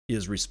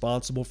is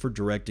responsible for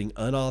directing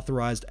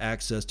unauthorized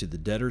access to the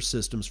debtor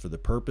systems for the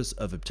purpose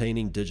of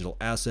obtaining digital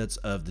assets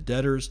of the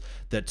debtors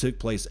that took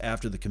place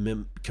after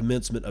the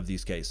commencement of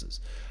these cases.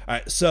 All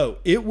right, so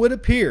it would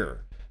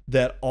appear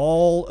that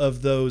all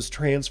of those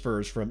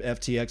transfers from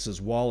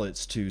FTX's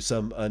wallets to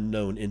some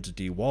unknown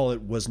entity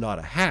wallet was not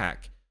a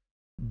hack,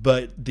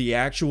 but the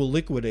actual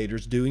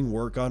liquidators doing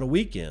work on a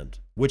weekend,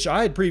 which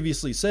I had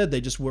previously said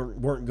they just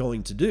weren't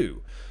going to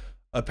do.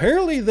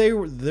 Apparently, they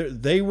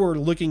were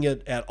looking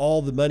at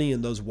all the money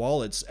in those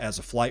wallets as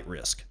a flight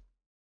risk.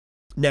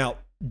 Now,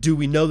 do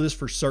we know this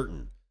for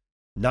certain?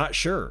 Not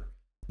sure.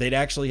 They'd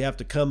actually have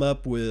to come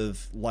up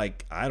with,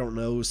 like, I don't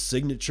know,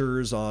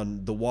 signatures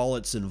on the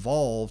wallets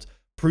involved,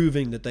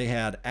 proving that they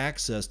had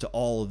access to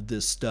all of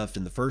this stuff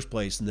in the first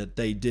place and that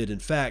they did, in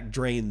fact,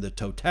 drain the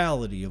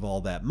totality of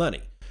all that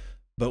money.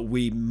 But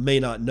we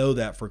may not know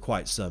that for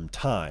quite some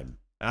time.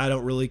 I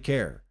don't really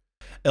care.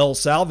 El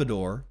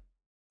Salvador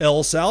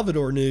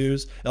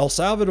news, El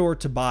Salvador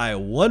to buy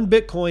 1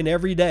 Bitcoin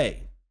every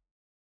day,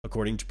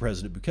 according to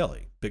President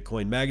Bukele.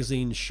 Bitcoin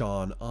Magazine,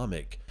 Sean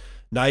Amick.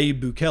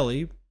 Nayib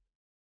Bukele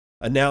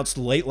announced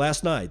late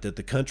last night that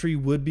the country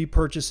would be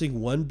purchasing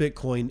 1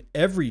 Bitcoin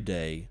every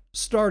day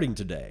starting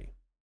today.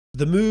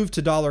 The move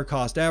to dollar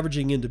cost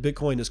averaging into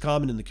Bitcoin is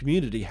common in the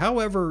community.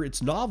 However,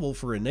 it's novel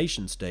for a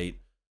nation state.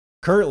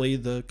 Currently,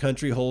 the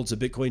country holds a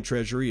Bitcoin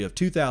treasury of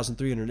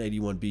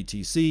 2,381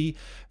 BTC,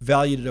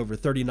 valued at over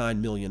 $39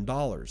 million.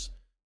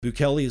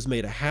 Bukele has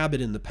made a habit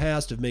in the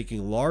past of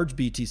making large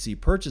BTC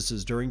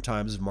purchases during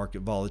times of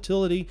market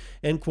volatility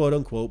and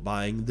quote-unquote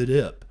buying the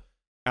dip.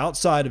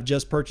 Outside of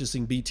just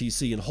purchasing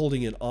BTC and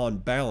holding it on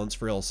balance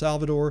for El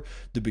Salvador,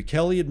 the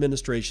Bukele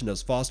administration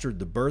has fostered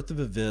the birth of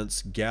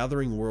events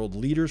gathering world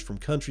leaders from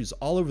countries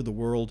all over the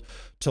world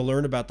to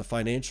learn about the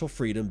financial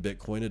freedom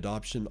Bitcoin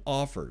adoption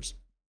offers.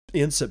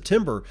 In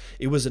September,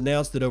 it was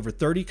announced that over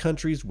 30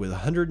 countries with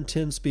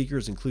 110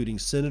 speakers, including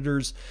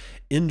Senators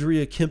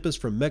Indira Kempis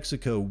from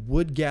Mexico,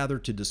 would gather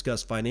to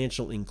discuss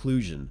financial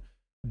inclusion.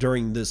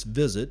 During this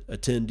visit,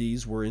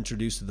 attendees were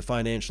introduced to the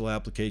financial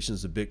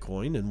applications of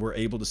Bitcoin and were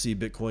able to see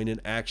Bitcoin in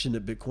action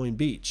at Bitcoin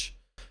Beach.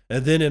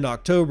 And then in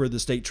October, the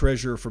state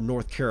treasurer from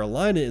North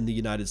Carolina in the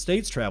United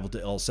States traveled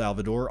to El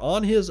Salvador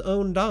on his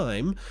own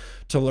dime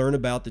to learn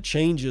about the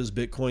changes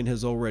Bitcoin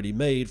has already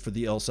made for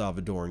the El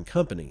Salvadoran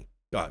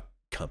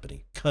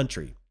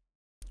country.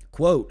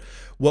 Quote,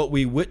 what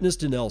we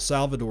witnessed in El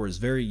Salvador is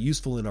very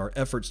useful in our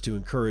efforts to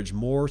encourage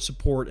more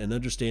support and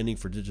understanding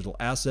for digital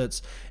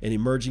assets and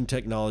emerging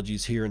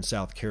technologies here in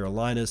South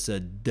Carolina,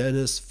 said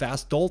Dennis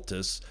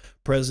Fastoltis,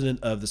 president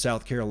of the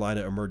South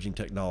Carolina Emerging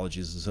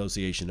Technologies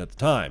Association at the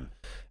time.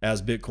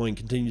 As Bitcoin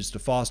continues to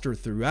foster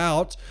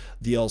throughout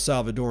the El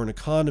Salvadoran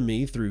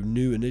economy through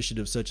new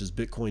initiatives such as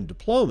Bitcoin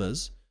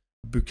diplomas,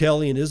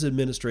 Bukele and his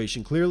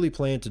administration clearly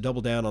plan to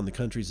double down on the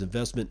country's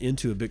investment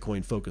into a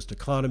Bitcoin-focused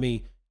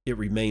economy. It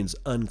remains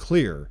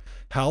unclear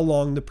how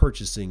long the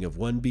purchasing of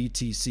 1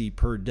 BTC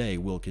per day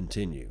will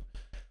continue.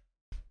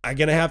 I'm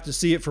going to have to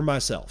see it for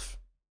myself.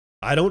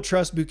 I don't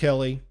trust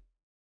Bukele.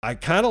 I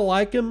kind of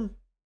like him.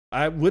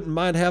 I wouldn't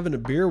mind having a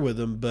beer with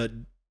him, but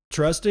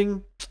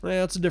trusting,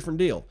 that's a different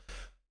deal.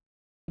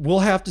 We'll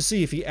have to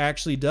see if he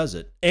actually does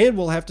it. And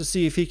we'll have to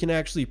see if he can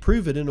actually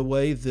prove it in a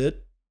way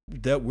that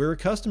we're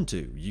accustomed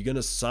to. You going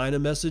to sign a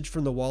message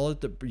from the wallet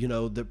that,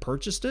 that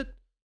purchased it?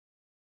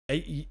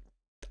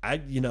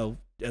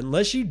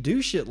 Unless you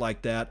do shit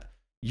like that,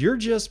 you're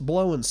just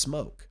blowing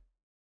smoke.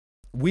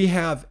 We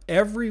have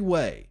every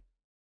way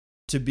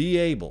to be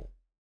able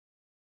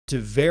to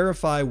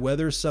verify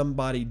whether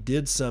somebody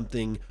did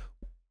something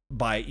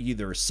by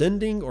either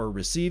sending or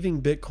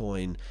receiving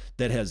Bitcoin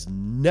that has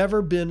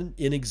never been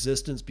in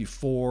existence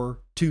before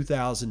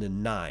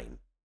 2009.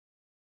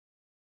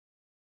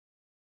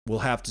 We'll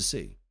have to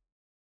see.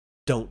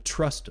 Don't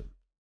trust him.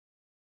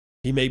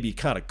 He may be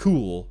kind of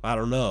cool. I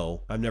don't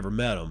know. I've never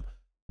met him.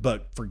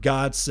 But for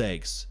God's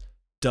sakes,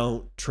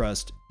 don't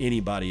trust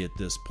anybody at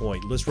this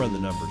point. Let's run the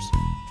numbers.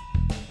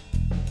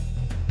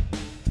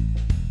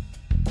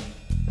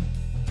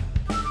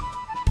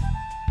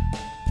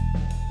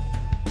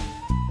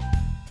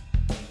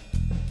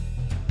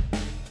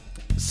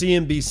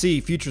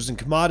 CNBC, futures and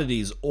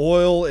commodities,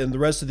 oil and the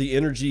rest of the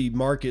energy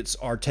markets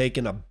are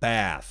taking a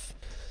bath.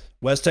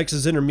 West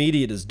Texas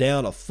Intermediate is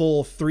down a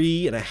full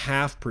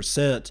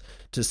 3.5%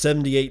 to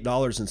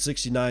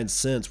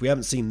 $78.69. We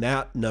haven't seen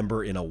that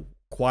number in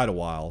quite a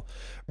while.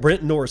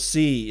 Brent North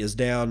Sea is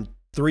down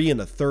 3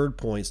 1/3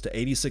 points to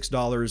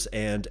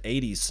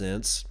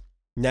 $86.80.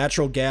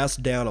 Natural gas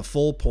down a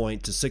full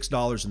point to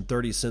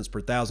 $6.30 per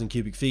thousand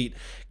cubic feet.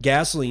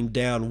 Gasoline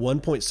down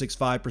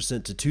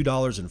 1.65% to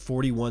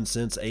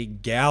 $2.41 a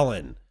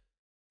gallon.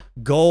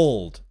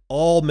 Gold,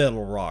 all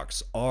metal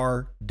rocks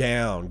are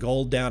down.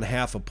 Gold down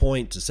 0.5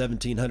 point to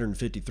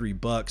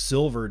 $1,753.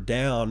 Silver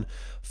down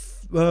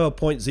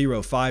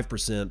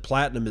 0.05%.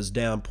 Platinum is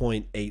down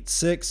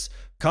 0.86.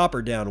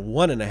 Copper down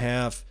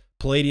 1.5.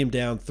 Palladium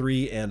down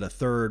 3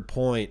 1/3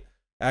 point.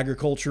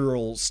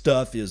 Agricultural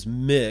stuff is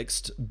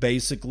mixed.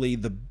 Basically,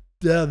 the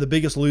The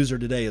biggest loser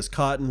today is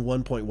cotton,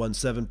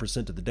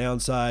 1.17% to the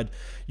downside.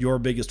 Your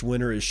biggest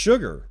winner is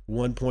sugar,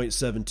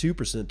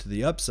 1.72% to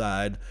the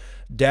upside.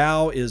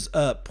 Dow is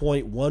up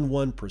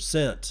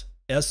 0.11%.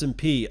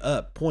 S&P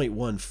up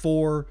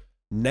 0.14%.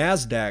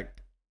 NASDAQ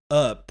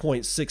up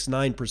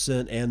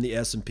 0.69%, and the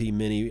S&P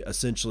Mini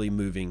essentially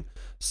moving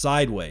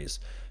sideways.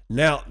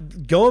 Now,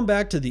 going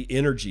back to the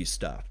energy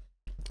stuff,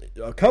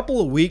 a couple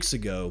of weeks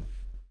ago,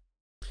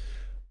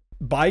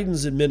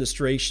 Biden's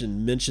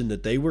administration mentioned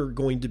that they were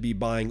going to be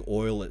buying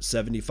oil at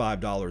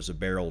 $75 a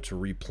barrel to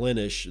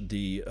replenish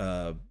the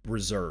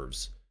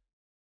reserves.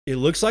 It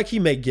looks like he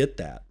may get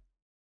that.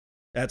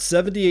 At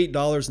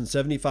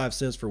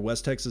 $78.75 for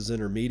West Texas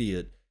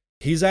Intermediate,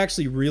 he's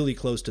actually really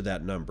close to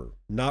that number.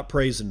 Not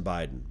praising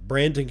Biden.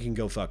 Brandon can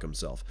go fuck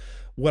himself.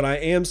 What I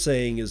am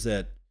saying is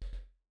that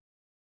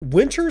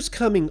winter's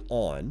coming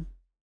on,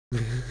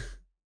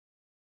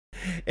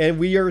 and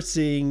we are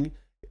seeing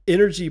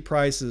energy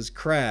prices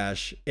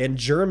crash, and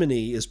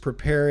Germany is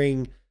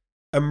preparing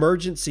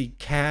emergency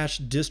cash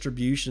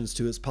distributions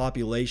to its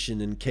population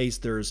in case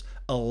there's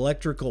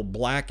electrical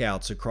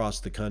blackouts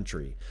across the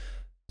country.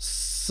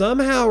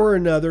 Somehow or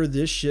another,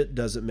 this shit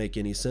doesn't make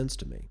any sense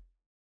to me.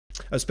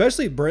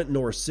 Especially Brent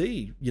North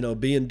Sea,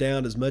 being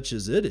down as much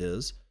as it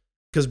is,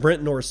 because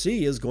Brent North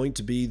Sea is going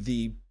to be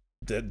the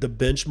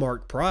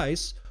benchmark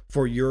price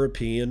for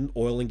European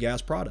oil and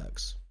gas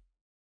products.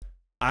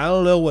 I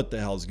don't know what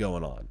the hell's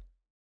going on.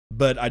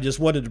 But I just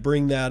wanted to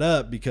bring that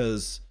up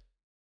because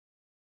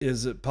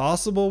is it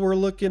possible we're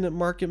looking at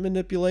market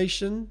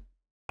manipulation?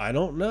 I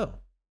don't know.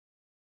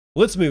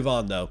 Let's move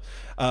on, though.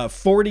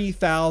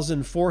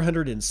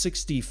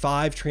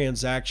 40,465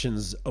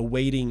 transactions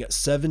awaiting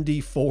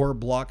 74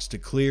 blocks to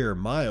clear.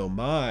 My, oh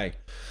my.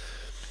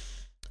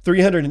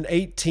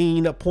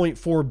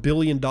 $318.4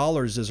 billion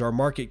is our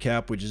market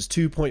cap, which is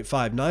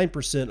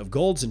 2.59% of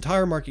gold's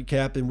entire market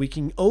cap, and we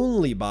can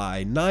only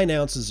buy 9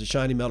 ounces of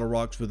shiny metal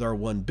rocks with our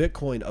 1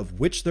 Bitcoin, of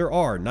which there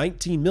are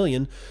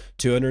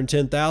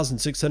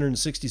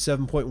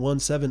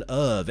 19,210,667.17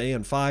 of,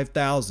 and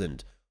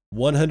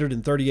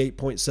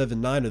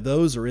 5,138.79 of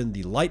those are in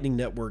the Lightning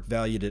Network,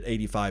 valued at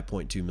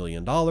 $85.2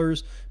 million,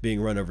 being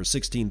run over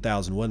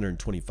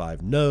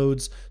 16,125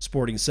 nodes,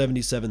 sporting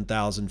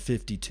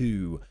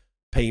 77,052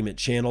 payment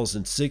channels,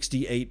 and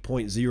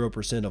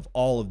 68.0% of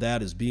all of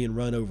that is being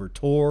run over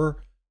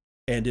Tor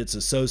and its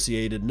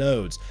associated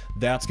nodes.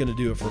 That's going to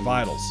do it for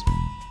Vitals.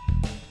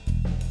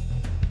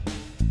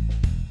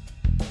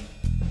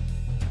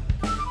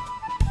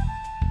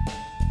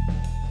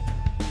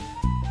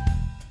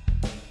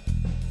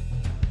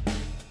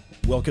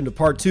 Welcome to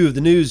part 2 of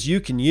the news you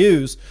can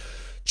use.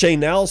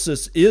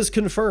 Chainalysis is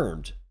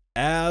confirmed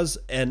as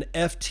an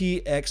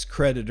FTX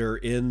creditor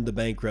in the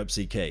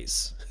bankruptcy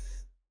case.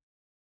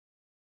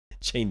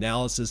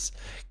 Chainalysis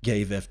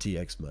gave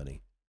FTX money.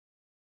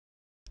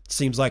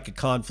 Seems like a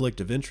conflict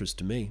of interest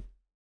to me.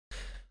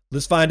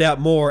 Let's find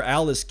out more.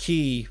 Alice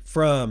Key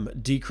from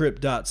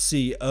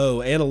Decrypt.co.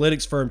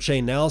 Analytics firm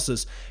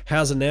Chainalysis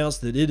has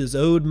announced that it is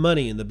owed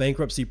money in the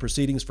bankruptcy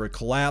proceedings for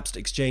collapsed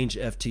exchange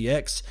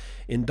FTX.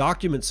 In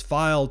documents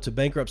filed to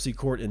bankruptcy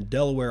court in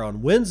Delaware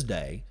on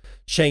Wednesday,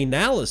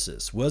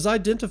 Chainalysis was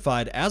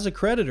identified as a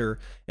creditor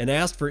and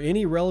asked for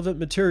any relevant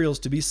materials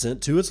to be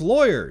sent to its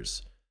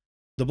lawyers.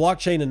 The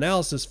blockchain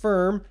analysis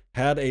firm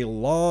had a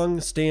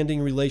long-standing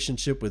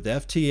relationship with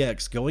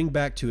FTX going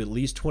back to at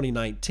least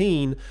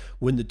 2019,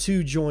 when the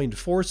two joined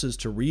forces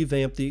to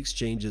revamp the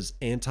exchange's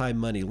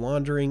anti-money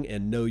laundering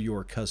and know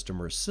your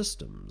customer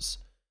systems.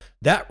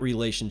 That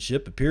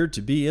relationship appeared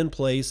to be in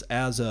place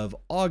as of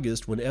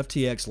August, when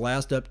FTX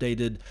last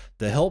updated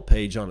the help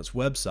page on its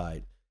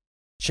website.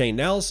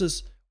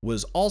 Chainalysis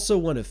was also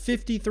one of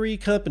 53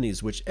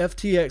 companies which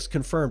FTX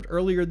confirmed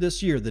earlier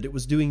this year that it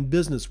was doing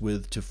business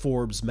with to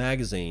Forbes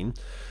magazine.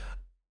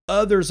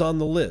 Others on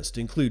the list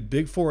include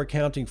Big Four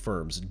accounting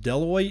firms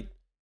Deloitte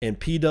and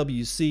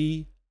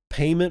PwC,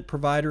 payment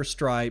provider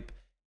Stripe,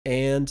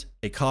 and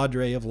a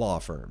cadre of law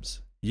firms.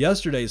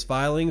 Yesterday's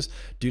filings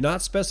do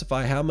not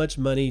specify how much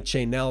money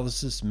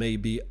Chainalysis may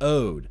be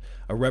owed.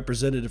 A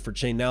representative for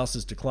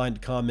Chainalysis declined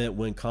to comment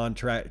when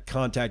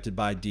contacted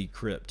by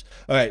Decrypt.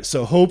 All right,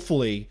 so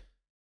hopefully,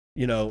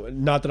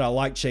 not that I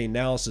like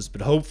Chainalysis,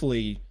 but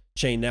hopefully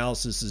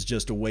Chainalysis is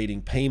just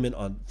awaiting payment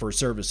for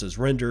services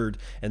rendered,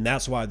 and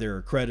that's why they're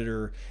a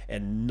creditor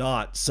and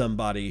not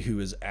somebody who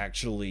has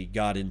actually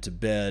got into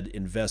bed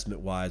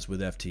investment-wise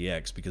with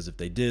FTX, because if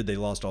they did, they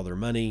lost all their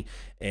money,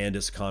 and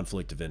it's a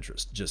conflict of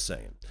interest. Just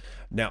saying.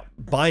 Now,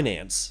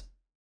 Binance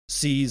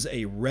sees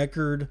a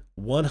record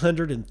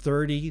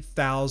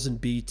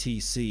 130,000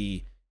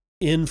 BTC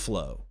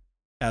inflow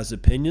as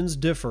opinions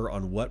differ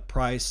on what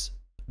price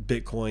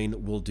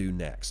Bitcoin will do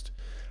next.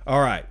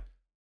 All right.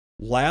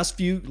 Since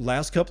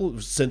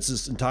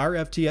this entire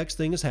FTX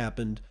thing has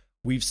happened,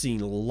 we've seen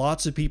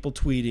lots of people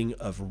tweeting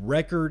of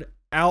record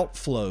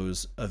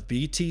outflows of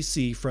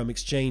BTC from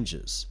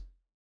exchanges.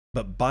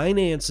 But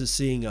Binance is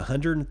seeing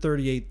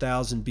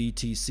 138,000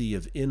 BTC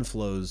of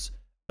inflows,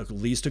 at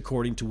least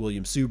according to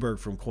William Suberg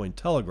from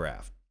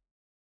Cointelegraph.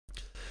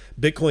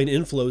 Bitcoin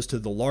inflows to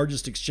the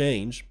largest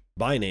exchange,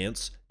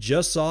 Binance,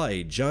 just saw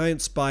a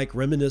giant spike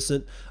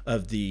reminiscent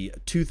of the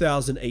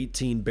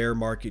 2018 bear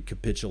market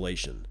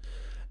capitulation.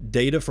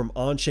 Data from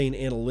on-chain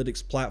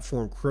analytics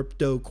platform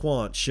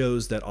CryptoQuant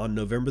shows that on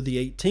November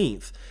the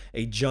 18th,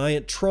 a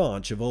giant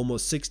tranche of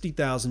almost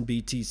 60,000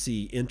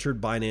 BTC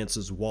entered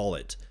Binance's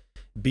wallet.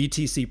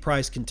 BTC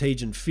price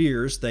contagion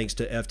fears, thanks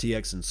to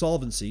FTX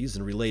insolvencies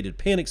and related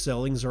panic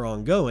sellings, are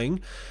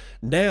ongoing.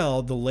 Now,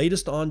 the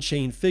latest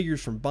on-chain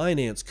figures from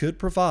Binance could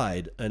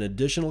provide an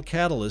additional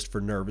catalyst for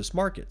nervous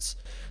markets.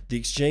 The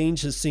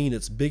exchange has seen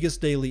its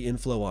biggest daily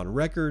inflow on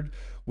record,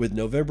 with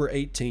November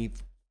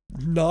 18th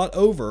not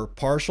over.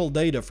 Partial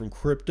data from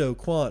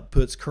CryptoQuant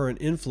puts current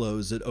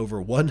inflows at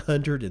over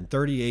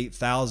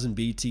 138,000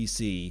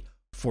 BTC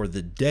for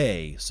the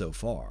day so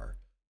far.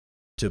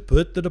 To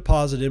put the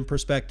deposit in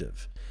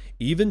perspective,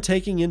 even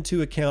taking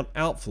into account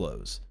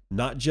outflows,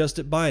 not just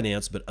at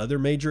Binance but other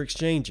major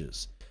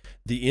exchanges,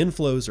 the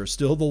inflows are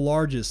still the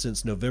largest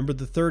since November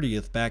the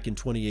 30th back in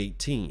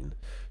 2018.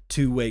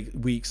 2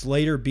 weeks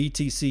later,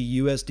 BTC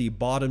USD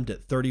bottomed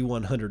at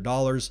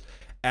 $3,100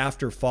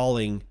 after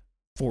falling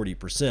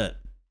 40%.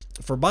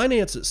 For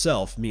Binance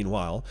itself,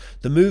 meanwhile,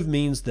 the move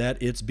means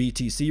that its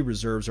BTC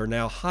reserves are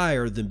now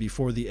higher than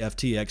before the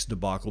FTX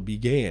debacle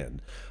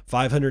began,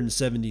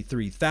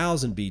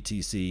 573,000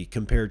 BTC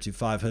compared to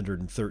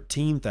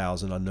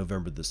 513,000 on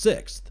November the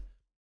 6th.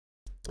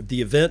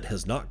 The event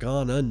has not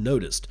gone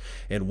unnoticed,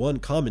 and one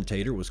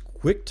commentator was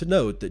quick to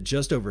note that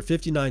just over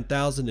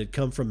 59,000 had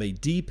come from a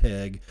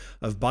depeg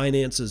of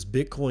Binance's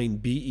Bitcoin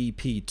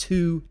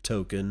BEP2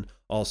 token,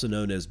 also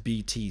known as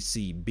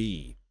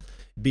BTCB.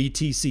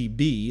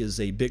 BTCB is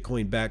a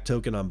Bitcoin-backed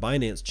token on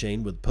Binance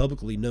Chain with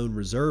publicly known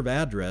reserve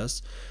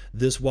address.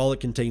 This wallet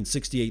contains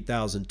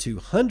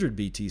 68,200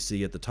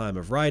 BTC at the time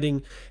of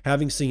writing,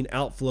 having seen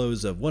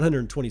outflows of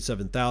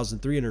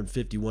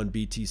 127,351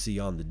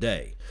 BTC on the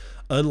day.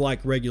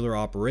 Unlike regular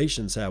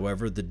operations,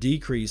 however, the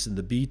decrease in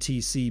the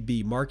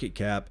BTCB market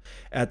cap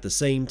at the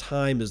same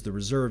time as the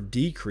reserve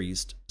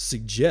decreased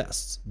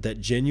suggests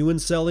that genuine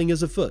selling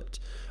is afoot,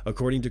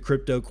 according to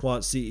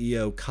CryptoQuant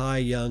CEO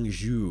Kai-Young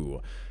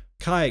Zhu.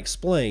 Kai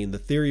explained the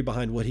theory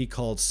behind what he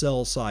called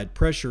sell-side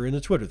pressure in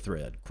a Twitter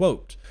thread.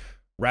 Quote,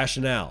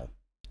 rationale: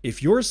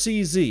 if you're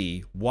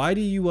CZ, why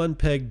do you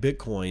unpeg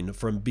Bitcoin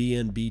from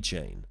BNB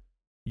chain?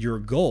 Your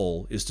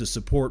goal is to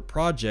support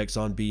projects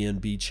on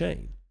BNB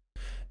chain.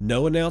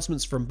 No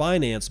announcements from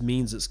Binance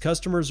means it's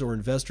customers or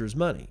investors'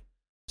 money.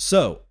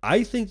 So,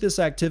 I think this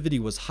activity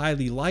was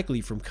highly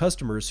likely from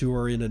customers who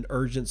are in an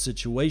urgent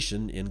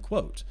situation, end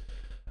quote.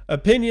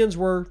 Opinions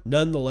were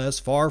nonetheless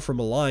far from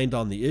aligned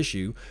on the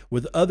issue,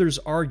 with others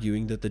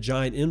arguing that the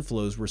giant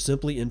inflows were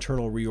simply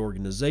internal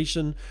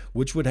reorganization,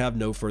 which would have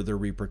no further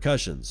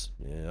repercussions.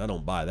 I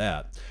don't buy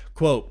that.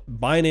 Quote,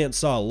 Binance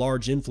saw a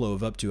large inflow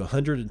of up to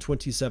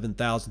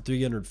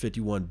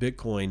 127,351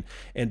 Bitcoin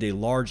and a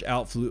large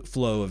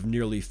outflow of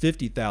nearly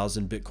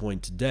 50,000 Bitcoin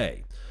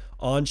today.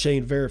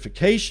 On-chain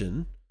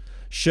verification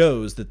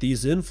shows that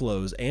these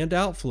inflows and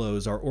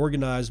outflows are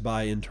organized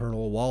by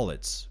internal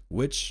wallets,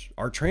 which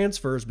are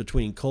transfers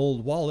between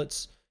cold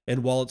wallets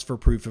and wallets for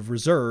proof of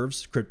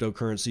reserves,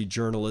 cryptocurrency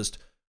journalist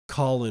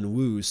Colin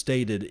Wu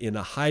stated in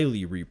a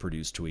highly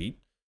reproduced tweet.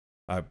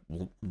 I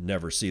will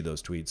never see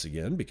those tweets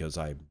again because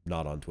I'm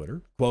not on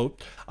Twitter.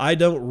 Quote, I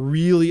don't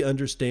really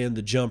understand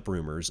the jump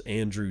rumors,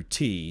 Andrew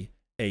T.,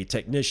 a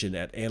technician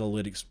at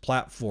analytics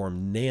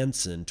platform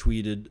Nansen,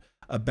 tweeted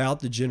about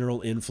the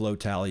general inflow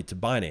tally to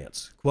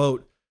Binance.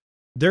 Quote,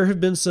 there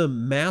have been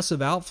some massive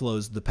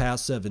outflows the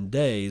past 7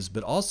 days,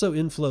 but also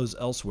inflows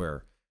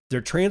elsewhere. They're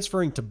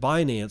transferring to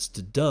Binance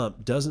to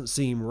dump doesn't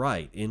seem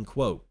right, end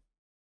quote.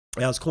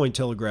 As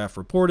Cointelegraph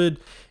reported,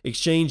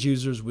 exchange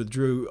users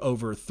withdrew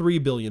over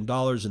 $3 billion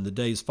in the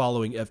days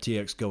following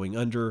FTX going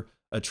under,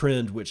 a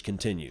trend which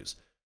continues.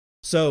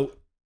 So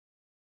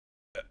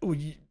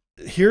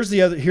here's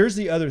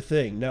the other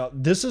thing. Now,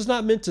 this is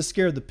not meant to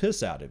scare the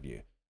piss out of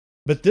you,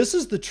 but this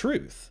is the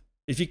truth.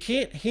 If you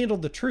can't handle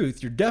the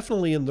truth, you're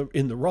definitely in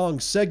the wrong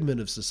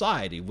segment of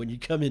society when you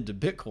come into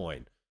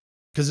Bitcoin,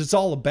 because it's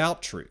all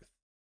about truth.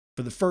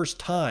 For the first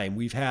time,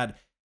 we've had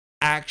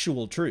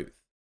actual truth.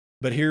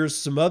 But here's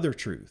some other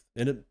truth,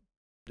 and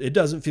it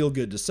doesn't feel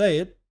good to say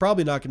it,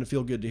 probably not going to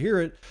feel good to hear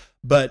it,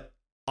 but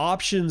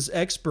options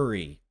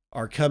expiry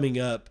are coming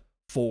up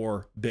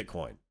for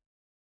Bitcoin.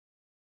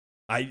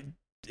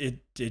 It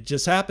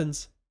just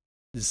happens.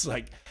 It's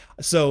like,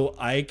 so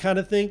I kind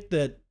of think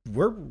that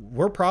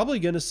we're probably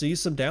going to see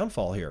some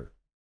downfall here.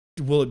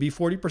 Will it be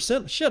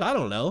 40%? Shit, I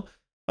don't know.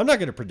 I'm not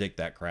going to predict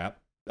that crap.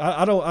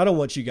 I don't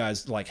want you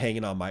guys like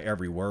hanging on my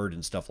every word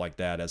and stuff like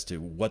that as to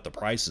what the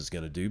price is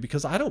going to do,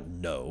 because I don't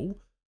know.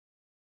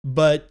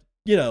 But,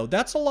 you know,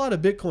 that's a lot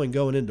of Bitcoin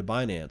going into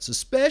Binance,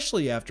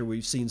 especially after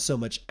we've seen so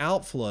much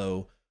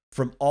outflow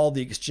from all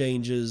the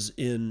exchanges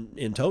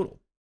in total.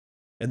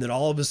 And then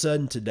all of a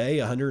sudden today,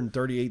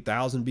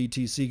 138,000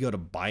 BTC go to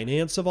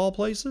Binance of all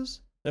places.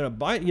 And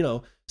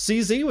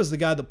CZ was the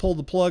guy that pulled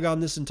the plug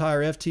on this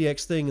entire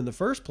FTX thing in the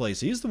first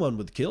place. He's the one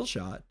with the kill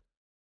shot.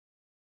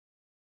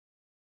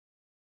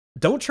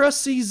 Don't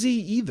trust CZ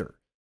either.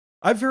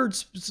 I've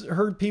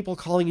heard people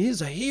calling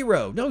he's a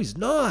hero. No, he's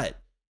not.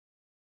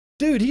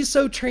 Dude, he's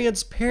so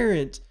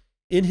transparent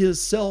in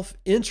his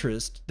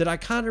self-interest that I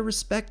kind of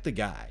respect the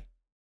guy.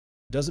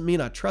 Doesn't mean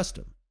I trust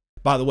him.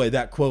 By the way,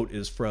 that quote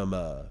is from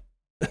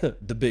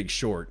The Big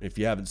Short. If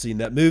you haven't seen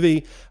that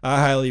movie, I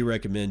highly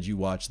recommend you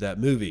watch that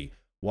movie.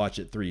 Watch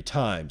it 3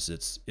 times.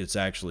 It's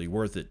actually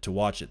worth it to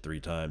watch it 3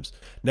 times.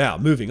 Now,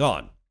 moving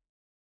on.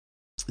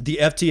 The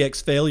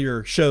FTX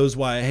failure shows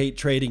why I hate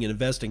trading and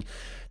investing.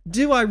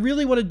 Do I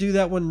really want to do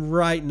that one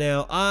right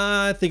now?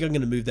 I think I'm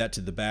going to move that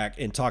to the back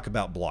and talk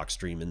about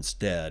Blockstream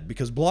instead,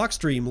 because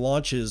Blockstream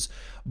launches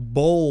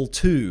Bowl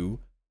 2,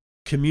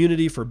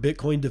 Community for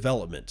Bitcoin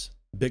Development.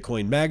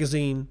 Bitcoin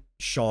Magazine,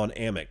 Sean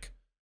Amick.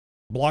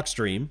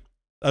 Blockstream,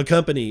 a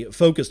company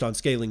focused on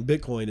scaling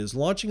Bitcoin, is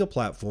launching a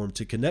platform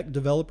to connect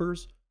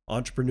developers,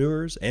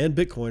 entrepreneurs, and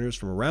Bitcoiners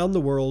from around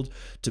the world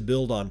to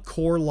build on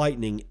Core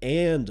Lightning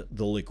and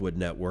the Liquid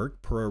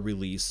network, per a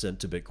release sent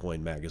to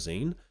Bitcoin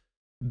Magazine.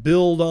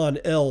 Build on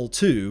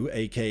L2,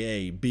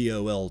 aka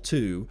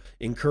BOL2,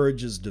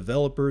 encourages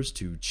developers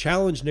to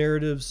challenge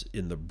narratives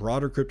in the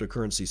broader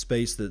cryptocurrency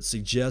space that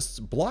suggests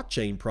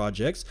blockchain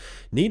projects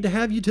need to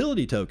have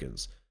utility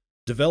tokens.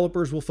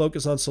 Developers will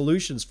focus on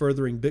solutions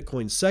furthering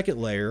Bitcoin's second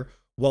layer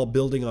while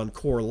building on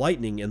Core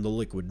Lightning and the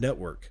Liquid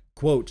network.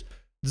 Quote,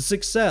 the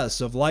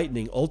success of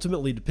Lightning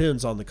ultimately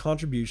depends on the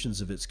contributions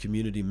of its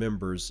community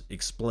members,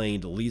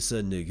 explained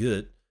Lisa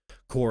Negut,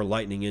 Core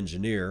Lightning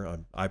engineer.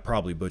 I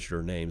probably butchered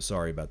her name.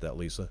 Sorry about that,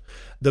 Lisa.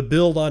 The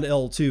Build on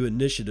L2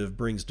 initiative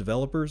brings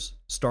developers,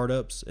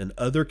 startups, and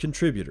other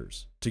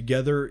contributors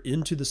together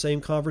into the same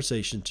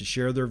conversation to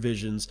share their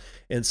visions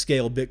and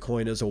scale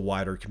Bitcoin as a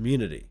wider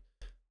community.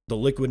 The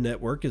Liquid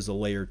network is a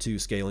layer 2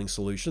 scaling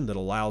solution that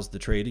allows the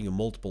trading of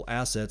multiple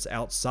assets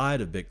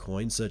outside of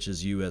Bitcoin, such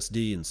as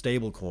USD and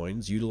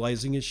stablecoins,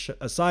 utilizing a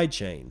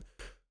sidechain.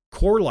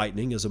 Core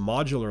Lightning is a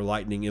modular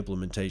Lightning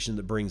implementation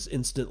that brings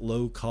instant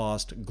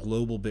low-cost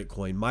global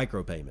Bitcoin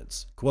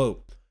micropayments.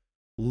 Quote,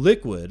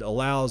 Liquid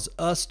allows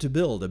us to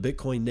build a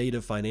Bitcoin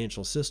native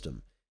financial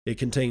system. It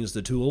contains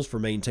the tools for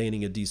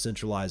maintaining a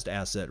decentralized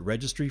asset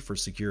registry for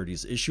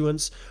securities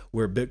issuance,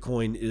 where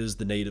Bitcoin is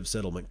the native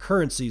settlement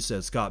currency,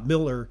 said Scott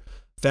Miller,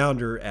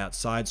 founder at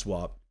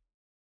Sideswap.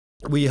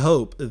 We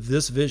hope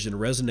this vision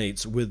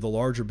resonates with the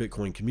larger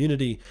Bitcoin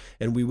community,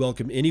 and we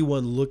welcome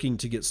anyone looking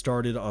to get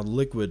started on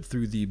Liquid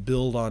through the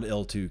Build on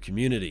L2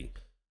 community.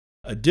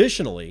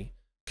 Additionally,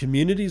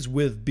 communities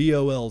with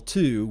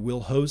BOL2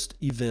 will host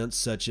events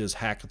such as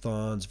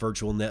hackathons,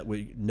 virtual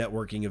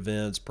networking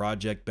events,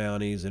 project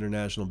bounties,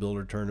 international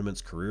builder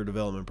tournaments, career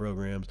development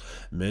programs,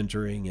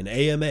 mentoring, and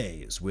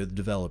AMAs with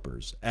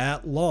developers.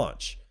 At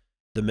launch,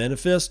 the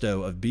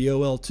manifesto of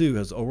BOL2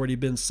 has already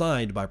been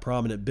signed by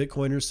prominent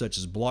Bitcoiners such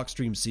as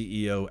Blockstream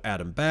CEO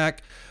Adam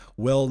Back,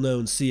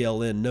 well-known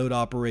CLN node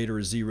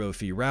operator Zero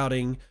Fee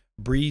Routing,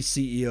 Bree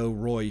CEO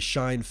Roy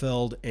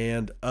Scheinfeld,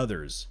 and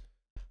others.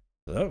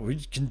 So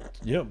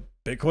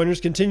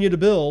Bitcoiners continue to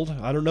build.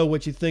 I don't know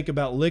what you think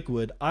about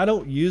Liquid. I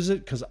don't use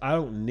it because I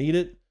don't need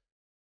it.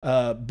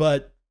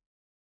 But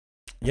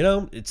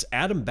it's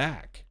Adam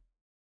Back.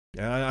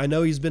 I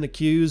know he's been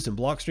accused, and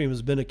Blockstream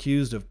has been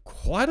accused of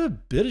quite a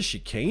bit of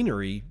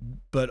chicanery,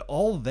 but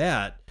all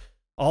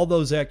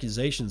those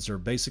accusations are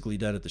basically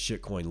done at the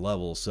shitcoin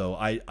level. So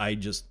I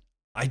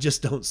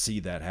just don't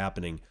see that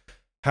happening.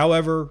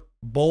 However,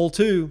 Bowl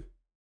 2,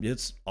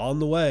 it's on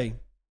the way.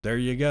 There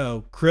you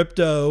go.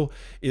 Crypto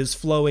is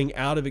flowing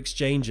out of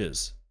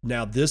exchanges.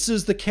 Now, this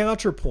is the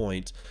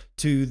counterpoint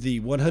to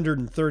the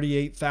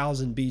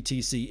 138,000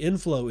 BTC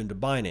inflow into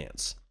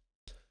Binance.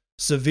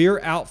 Severe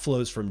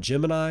outflows from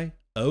Gemini,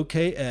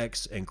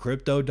 OKX, and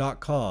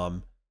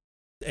Crypto.com,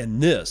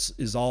 and this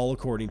is all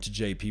according to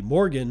JP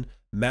Morgan.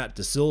 Matt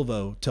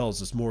DeSilvo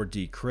tells us more,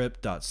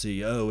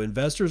 Decrypt.co.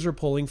 Investors are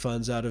pulling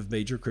funds out of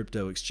major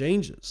crypto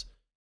exchanges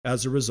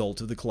as a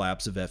result of the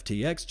collapse of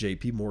FTX,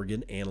 JP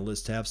Morgan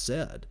analysts have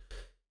said.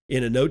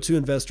 In a note to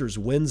investors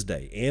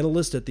Wednesday,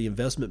 analysts at the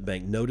investment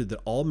bank noted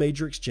that all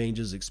major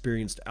exchanges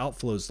experienced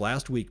outflows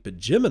last week, but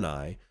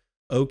Gemini,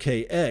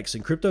 OKX,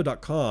 and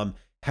Crypto.com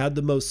had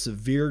the most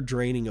severe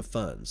draining of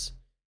funds.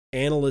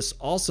 Analysts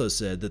also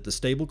said that the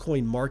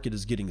stablecoin market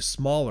is getting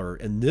smaller,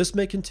 and this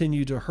may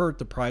continue to hurt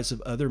the price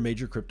of other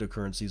major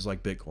cryptocurrencies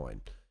like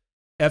Bitcoin.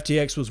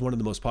 FTX was one of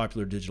the most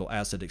popular digital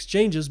asset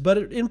exchanges, but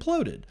it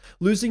imploded,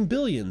 losing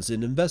billions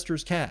in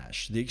investors'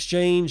 cash. The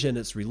exchange and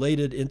its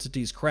related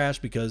entities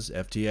crashed because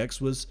FTX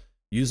was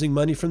using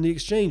money from the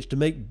exchange to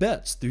make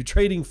bets through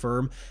trading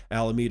firm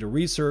Alameda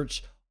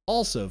Research,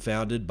 also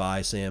founded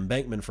by Sam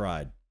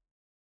Bankman-Fried.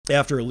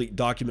 After a leaked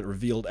document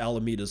revealed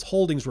Alameda's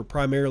holdings were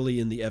primarily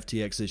in the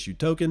FTX-issued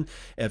token,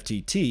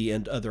 FTT,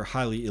 and other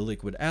highly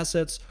illiquid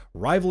assets,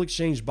 rival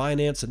exchange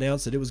Binance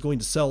announced that it was going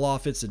to sell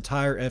off its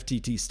entire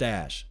FTT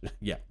stash.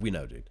 Yeah, we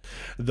know, dude.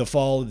 The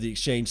fall of the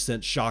exchange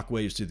sent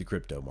shockwaves through the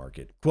crypto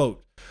market.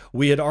 Quote,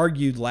 we had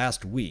argued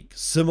last week,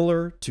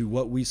 similar to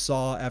what we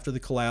saw after the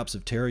collapse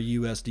of Terra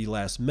USD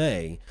last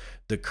May,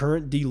 the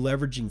current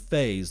deleveraging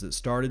phase that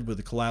started with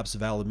the collapse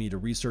of Alameda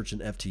Research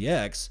and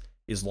FTX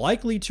is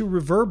likely to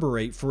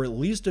reverberate for at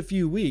least a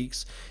few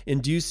weeks,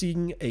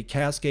 inducing a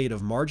cascade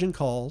of margin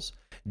calls,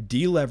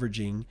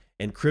 deleveraging,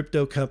 and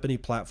crypto company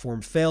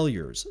platform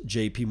failures,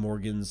 JP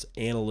Morgan's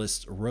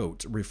analyst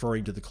wrote,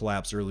 referring to the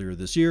collapse earlier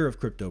this year of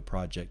crypto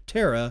project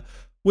Terra,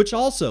 which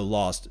also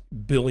lost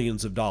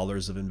billions of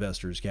dollars of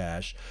investors'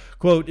 cash.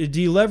 Quote,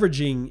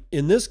 deleveraging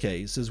in this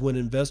case is when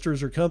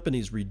investors or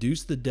companies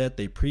reduce the debt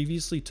they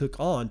previously took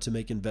on to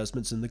make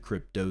investments in the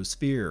crypto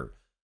sphere.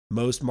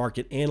 Most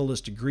market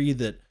analysts agree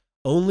that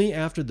only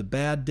after the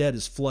bad debt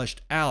is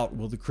flushed out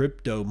will the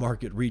crypto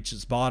market reach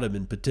its bottom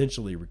and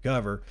potentially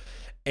recover.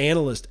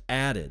 Analysts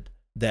added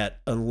that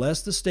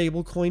unless the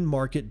stablecoin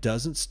market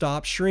doesn't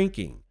stop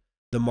shrinking,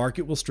 the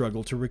market will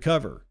struggle to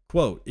recover.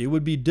 Quote, it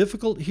would be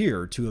difficult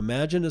here to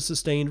imagine a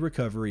sustained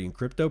recovery in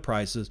crypto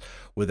prices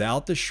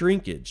without the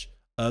shrinkage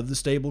of the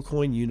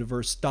stablecoin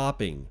universe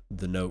stopping,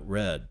 the note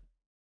read.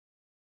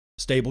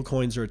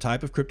 Stablecoins are a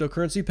type of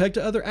cryptocurrency pegged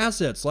to other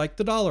assets like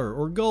the dollar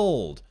or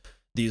gold.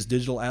 These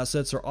digital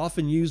assets are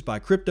often used by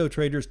crypto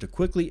traders to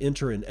quickly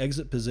enter and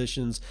exit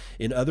positions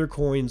in other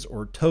coins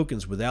or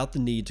tokens without the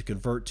need to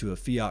convert to a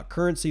fiat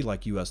currency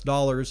like US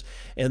dollars,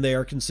 and they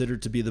are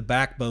considered to be the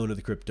backbone of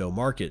the crypto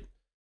market.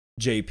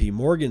 JP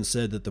Morgan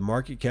said that the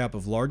market cap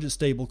of largest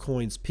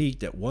stablecoins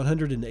peaked at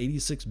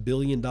 $186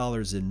 billion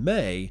in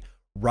May,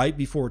 right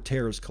before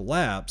Terra's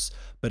collapse,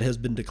 but has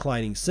been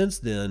declining since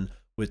then,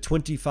 with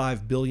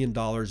 $25 billion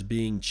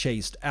being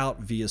chased out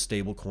via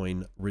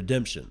stablecoin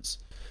redemptions.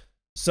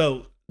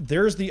 So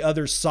there's the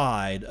other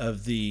side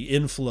of the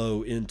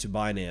inflow into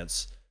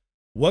Binance.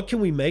 What can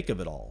we make of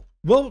it all?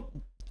 Well,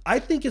 I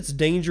think it's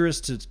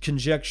dangerous to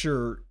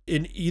conjecture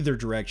in either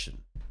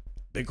direction.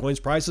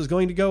 Bitcoin's price is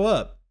going to go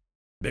up.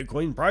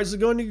 Bitcoin price is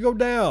going to go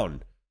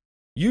down.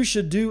 You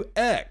should do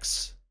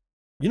X.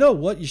 You know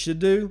what you should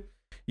do?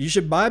 You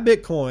should buy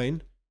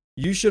Bitcoin.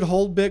 You should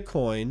hold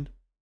Bitcoin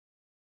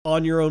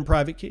on your own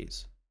private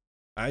keys.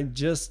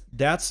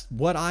 That's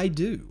what I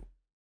do.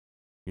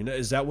 You know,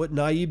 is that what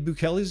Nayib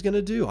Bukele is going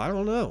to do? I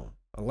don't know.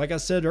 Like I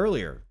said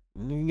earlier,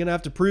 you're going to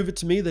have to prove it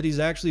to me that he's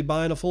actually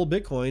buying a full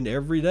Bitcoin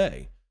every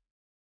day.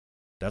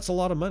 That's a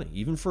lot of money.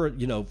 Even for,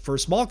 for a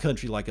small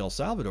country like El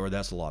Salvador,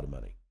 that's a lot of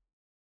money.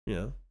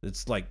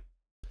 It's like,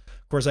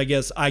 of course, I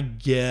guess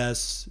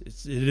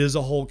it is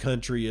a whole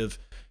country of,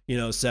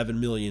 7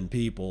 million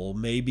people.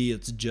 Maybe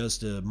it's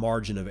just a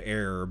margin of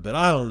error, but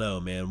I don't know,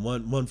 man.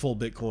 One full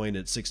Bitcoin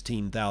at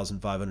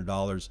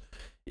 $16,500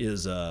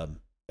 is,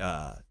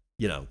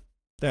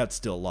 that's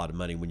still a lot of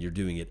money when you're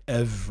doing it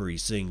every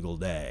single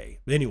day.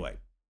 Anyway,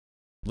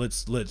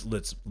 let's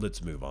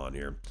move on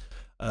here.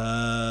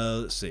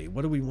 Let's see.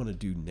 What do we want to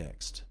do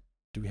next?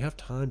 Do we have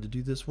time to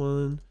do this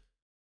one?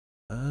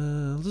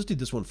 Let's do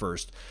this one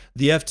first.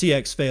 The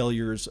FTX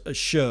failures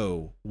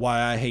show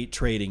why I hate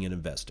trading and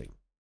investing.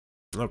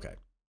 Okay.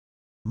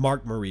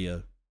 Mark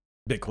Maria,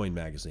 Bitcoin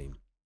Magazine.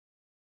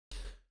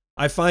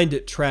 I find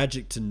it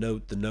tragic to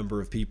note the number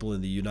of people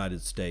in the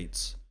United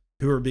States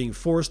who are being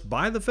forced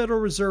by the Federal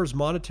Reserve's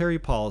monetary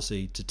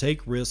policy to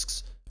take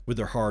risks with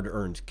their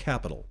hard-earned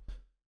capital.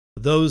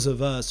 Those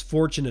of us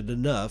fortunate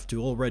enough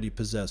to already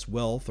possess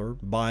wealth are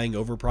buying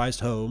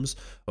overpriced homes,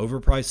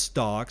 overpriced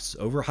stocks,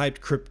 overhyped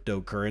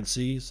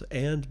cryptocurrencies,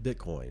 and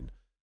Bitcoin.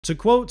 To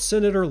quote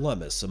Senator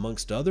Lummis,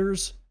 amongst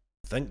others,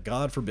 thank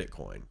God for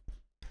Bitcoin.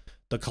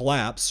 The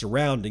collapse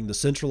surrounding the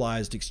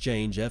centralized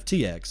exchange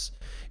FTX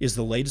is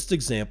the latest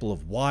example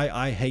of why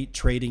I hate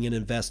trading and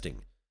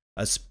investing,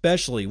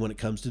 especially when it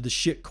comes to the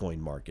shitcoin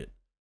market.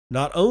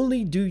 Not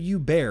only do you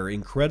bear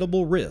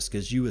incredible risk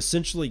as you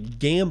essentially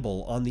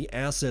gamble on the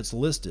assets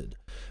listed,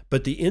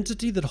 but the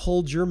entity that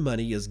holds your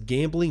money is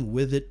gambling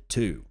with it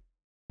too.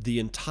 The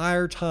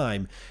entire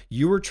time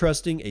you are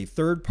trusting a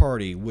third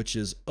party which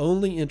is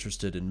only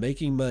interested in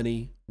making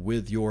money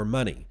with your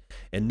money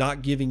and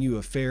not giving you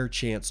a fair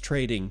chance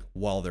trading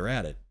while they're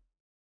at it.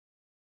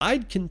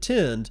 I'd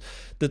contend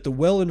that the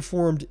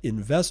well-informed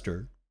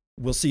investor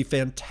will see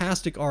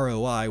fantastic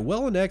ROI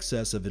well in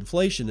excess of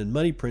inflation and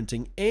money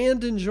printing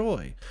and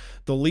enjoy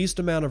the least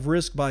amount of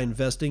risk by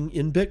investing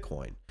in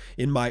Bitcoin.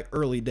 In my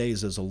early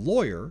days as a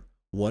lawyer,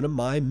 one of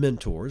my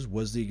mentors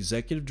was the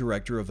executive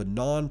director of a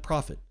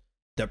nonprofit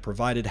that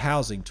provided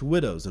housing to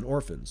widows and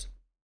orphans.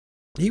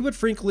 He would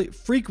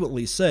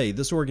frequently say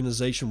this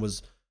organization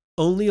was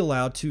only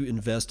allowed to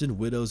invest in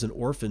widows and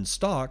orphan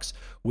stocks,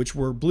 which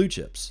were blue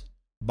chips,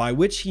 by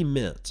which he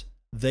meant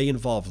they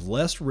involved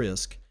less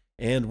risk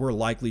and were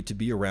likely to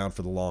be around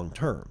for the long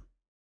term.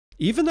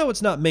 Even though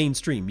it's not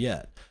mainstream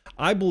yet,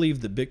 I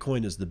believe that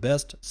Bitcoin is the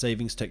best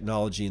savings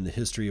technology in the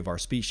history of our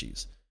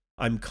species.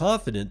 I'm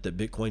confident that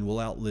Bitcoin will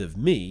outlive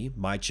me,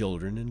 my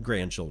children, and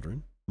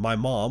grandchildren. My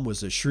mom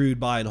was a shrewd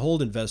buy and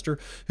hold investor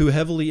who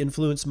heavily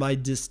influenced my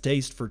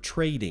distaste for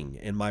trading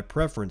and my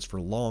preference for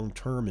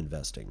long-term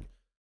investing.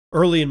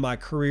 Early in my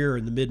career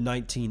in the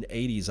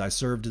mid-1980s, I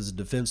served as a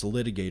defense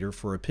litigator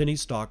for a penny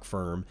stock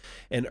firm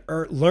and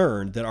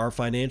learned that our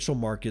financial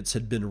markets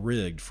had been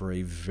rigged for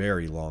a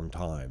very long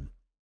time.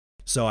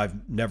 So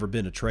I've never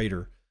been a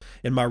trader,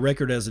 and my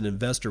record as an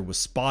investor was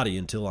spotty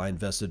until I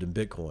invested in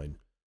Bitcoin.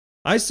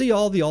 I see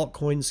all the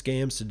altcoin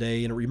scams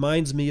today, and it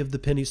reminds me of the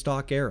penny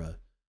stock era.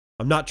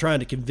 I'm not trying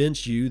to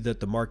convince you that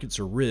the markets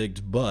are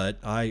rigged, but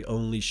I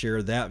only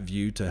share that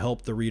view to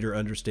help the reader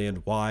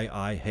understand why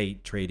I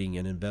hate trading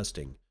and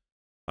investing.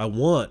 I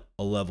want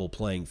a level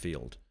playing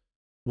field.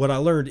 What I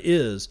learned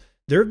is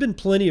there have been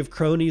plenty of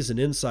cronies and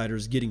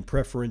insiders getting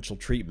preferential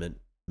treatment,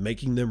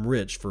 making them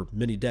rich for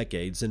many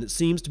decades, and it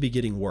seems to be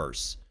getting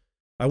worse.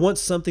 I want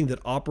something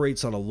that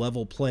operates on a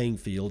level playing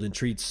field and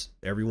treats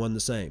everyone the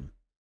same.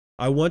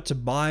 I want to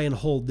buy and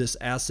hold this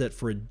asset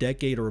for a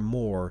decade or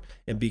more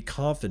and be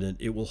confident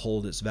it will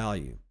hold its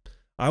value.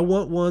 I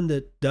want one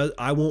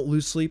I won't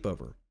lose sleep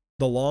over.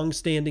 The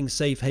long-standing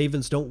safe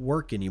havens don't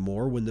work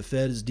anymore when the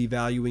Fed is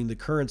devaluing the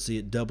currency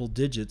at double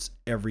digits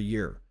every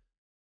year.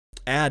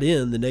 Add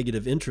in the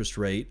negative interest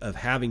rate of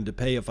having to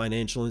pay a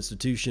financial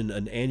institution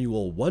an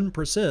annual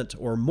 1%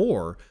 or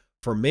more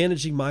for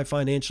managing my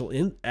financial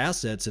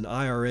assets in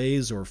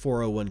IRAs or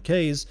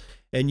 401ks,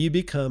 and you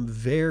become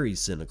very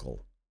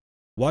cynical.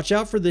 Watch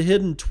out for the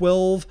hidden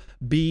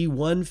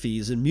 12b1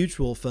 fees in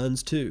mutual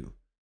funds too.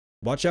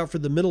 Watch out for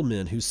the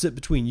middlemen who sit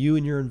between you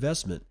and your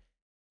investment.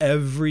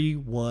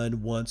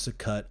 Everyone wants a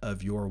cut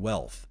of your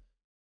wealth.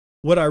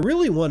 What I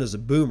really want as a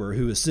boomer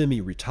who is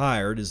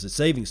semi-retired is a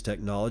savings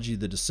technology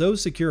that is so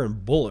secure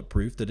and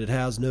bulletproof that it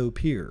has no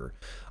peer.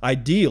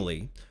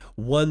 Ideally,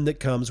 one that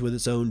comes with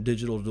its own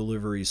digital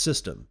delivery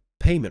system,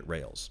 payment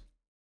rails,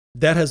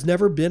 that has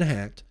never been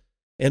hacked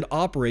and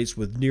operates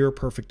with near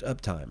perfect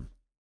uptime.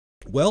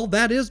 Well,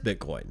 that is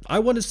Bitcoin. I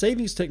want a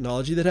savings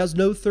technology that has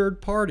no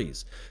third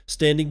parties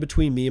standing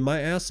between me and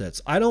my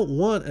assets. I don't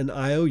want an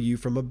IOU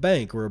from a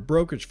bank or a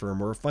brokerage firm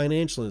or a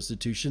financial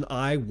institution.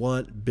 I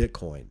want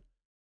Bitcoin.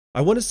 I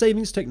want a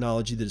savings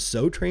technology that is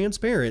so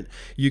transparent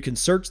you can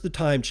search the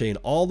time chain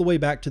all the way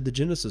back to the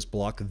Genesis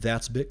block.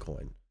 That's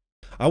Bitcoin.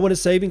 I want a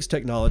savings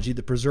technology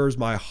that preserves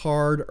my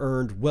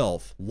hard-earned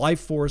wealth,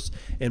 life force,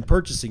 and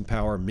purchasing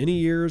power many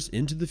years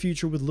into the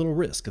future with little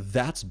risk.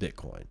 That's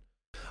Bitcoin.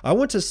 I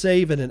want to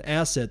save in an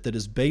asset that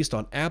is based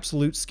on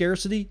absolute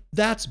scarcity.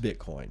 That's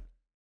Bitcoin.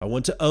 I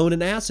want to own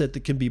an asset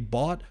that can be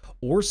bought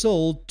or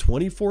sold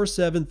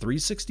 24/7,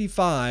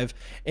 365,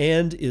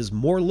 and is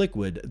more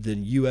liquid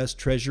than U.S.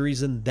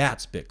 Treasuries, and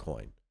that's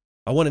Bitcoin.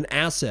 I want an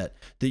asset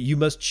that you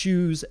must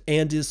choose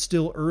and is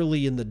still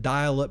early in the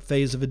dial-up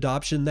phase of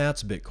adoption.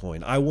 That's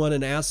Bitcoin. I want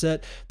an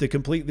asset that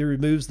completely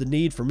removes the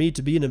need for me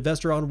to be an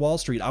investor on Wall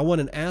Street. I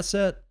want an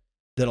asset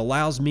that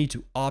allows me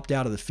to opt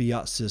out of the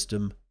fiat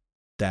system.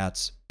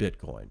 That's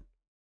Bitcoin.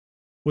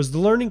 Was the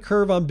learning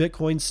curve on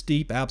Bitcoin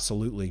steep?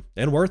 Absolutely,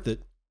 and worth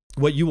it.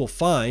 What you will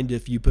find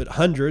if you put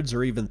hundreds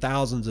or even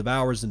thousands of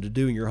hours into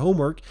doing your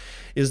homework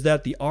is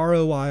that the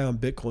ROI on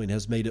Bitcoin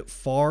has made it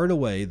far and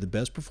away the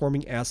best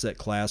performing asset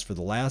class for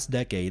the last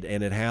decade,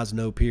 and it has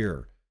no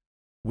peer.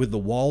 With the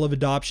wall of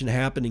adoption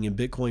happening in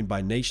Bitcoin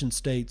by nation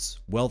states,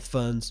 wealth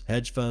funds,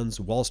 hedge funds,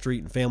 Wall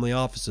Street, and family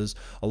offices,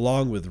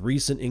 along with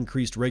recent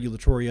increased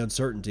regulatory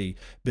uncertainty,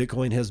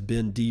 Bitcoin has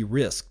been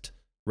de-risked.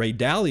 Ray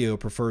Dalio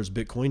prefers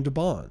Bitcoin to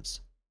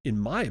bonds. In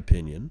my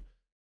opinion,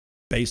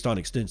 based on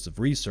extensive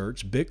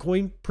research,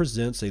 Bitcoin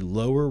presents a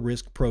lower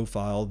risk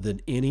profile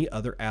than any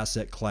other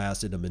asset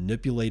class in a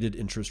manipulated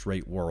interest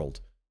rate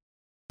world.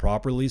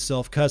 Properly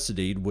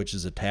self-custodied, which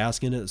is a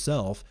task in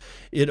itself,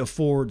 it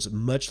affords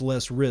much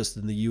less risk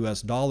than the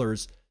US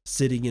dollars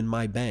sitting in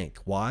my bank.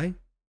 Why?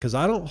 Because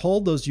I don't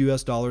hold those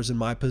US dollars in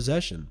my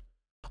possession.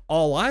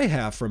 All I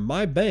have from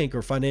my bank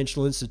or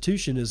financial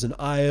institution is an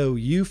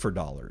IOU for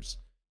dollars.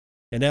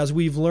 And as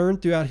we've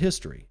learned throughout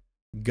history,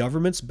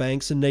 governments,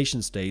 banks, and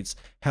nation states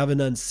have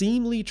an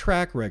unseemly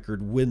track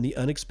record when the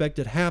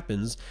unexpected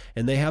happens,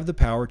 and they have the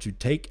power to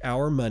take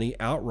our money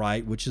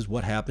outright, which is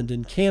what happened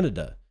in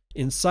Canada,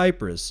 in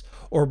Cyprus,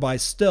 or by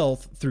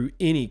stealth through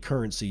any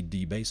currency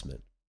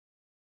debasement.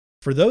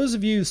 For those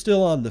of you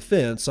still on the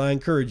fence, I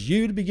encourage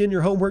you to begin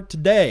your homework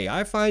today.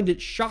 I find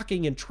it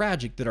shocking and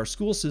tragic that our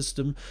school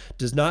system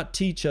does not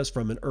teach us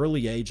from an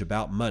early age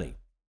about money.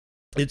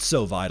 It's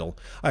so vital.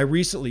 I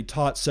recently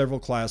taught several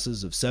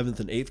classes of 7th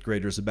and 8th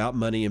graders about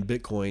money and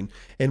Bitcoin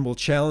and will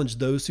challenge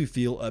those who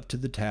feel up to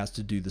the task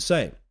to do the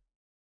same.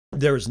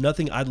 There is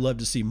nothing I'd love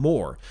to see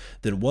more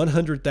than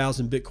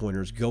 100,000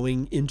 Bitcoiners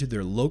going into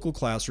their local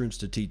classrooms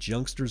to teach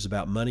youngsters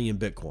about money and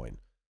Bitcoin.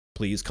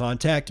 Please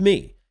contact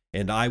me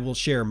and I will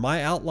share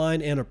my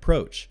outline and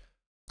approach.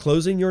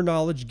 Closing your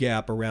knowledge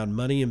gap around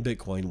money and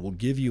Bitcoin will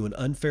give you an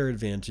unfair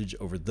advantage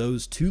over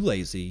those too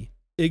lazy,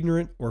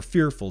 ignorant, or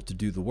fearful to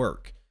do the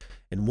work.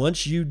 And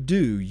once you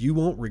do, you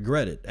won't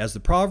regret it. As the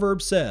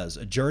proverb says,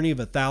 a journey of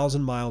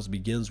 1,000 miles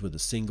begins with a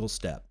single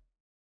step.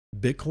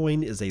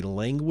 Bitcoin is a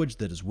language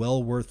that is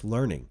well worth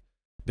learning.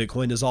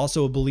 Bitcoin is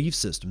also a belief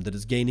system that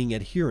is gaining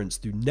adherence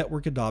through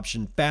network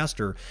adoption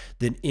faster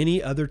than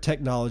any other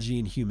technology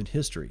in human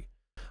history.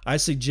 I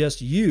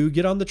suggest you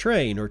get on the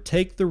train or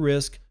take the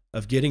risk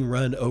of getting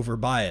run over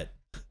by it.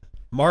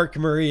 Mark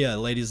Maria,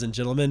 ladies and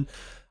gentlemen.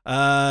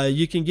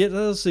 You can get,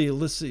 let's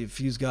see if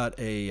he's got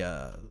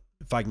a...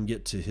 if I can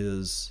get to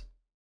his,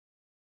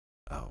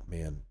 oh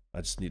man,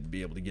 I just need to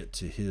be able to get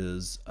to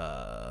his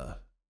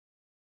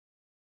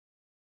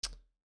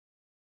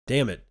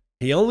Damn it.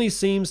 He only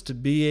seems to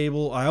be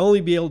able, I only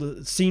be able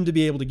to seem to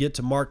be able to get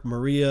to Mark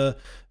Maria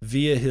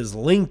via his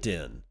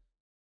LinkedIn.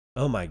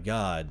 Oh my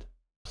God.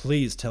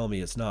 Please tell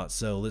me it's not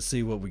so. Let's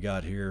see what we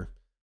got here.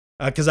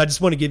 Because I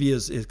just want to give you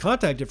his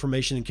contact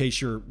information in case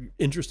you're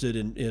interested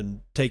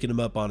in taking him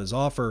up on his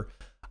offer.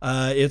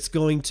 It's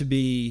going to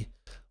be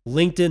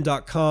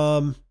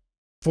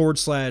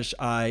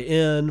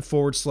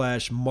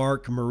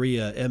linkedin.com/in/Mark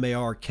Maria,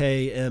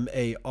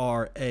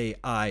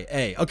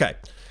 MarkMaria. Okay.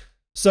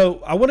 So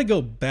I want to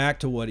go back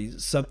to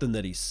something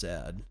that he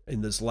said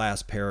in this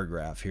last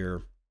paragraph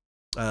here.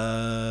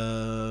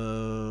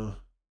 Oh,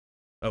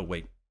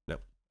 wait. No,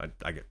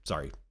 I get,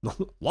 sorry.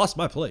 Lost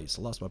my place.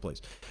 What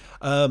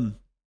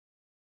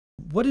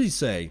did he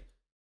say?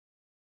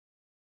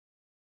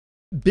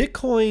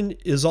 Bitcoin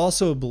is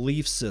also a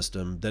belief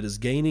system that is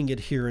gaining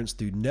adherence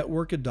through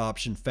network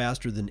adoption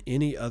faster than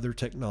any other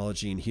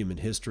technology in human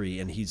history,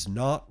 and he's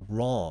not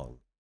wrong.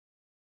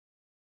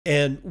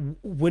 And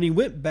when he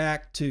went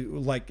back to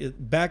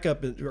back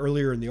up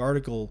earlier in the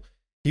article,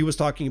 he was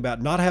talking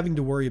about not having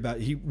to worry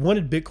about, he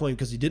wanted Bitcoin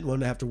because he didn't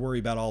want to have to worry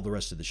about all the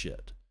rest of the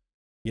shit,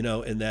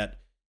 and that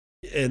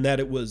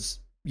it was,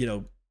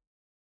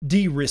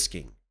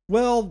 de-risking.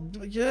 Well,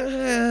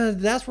 yeah,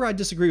 that's where I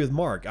disagree with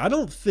Mark. I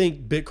don't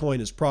think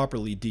Bitcoin is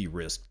properly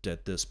de-risked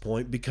at this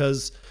point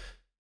because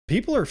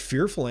people are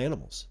fearful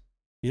animals.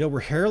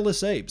 We're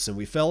hairless apes and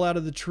we fell out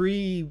of the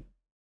tree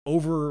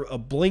over a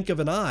blink of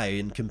an eye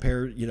and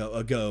compared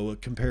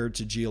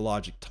to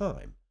geologic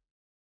time.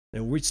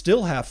 And we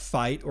still have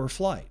fight or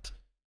flight.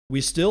 We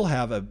still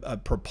have a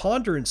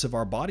preponderance of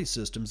our body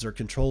systems are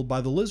controlled by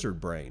the lizard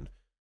brain.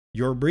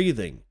 Your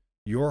breathing,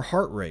 your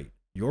heart rate,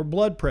 your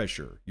blood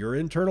pressure, your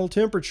internal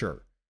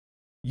temperature.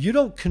 You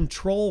don't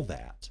control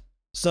that.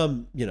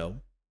 Some,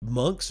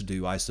 monks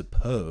do, I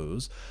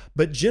suppose.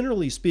 But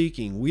generally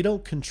speaking, we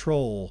don't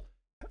control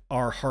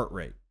our heart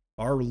rate.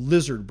 Our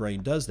lizard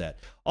brain does that.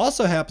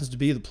 Also happens to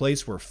be the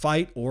place where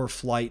fight or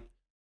flight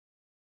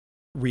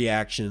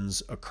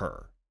reactions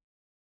occur.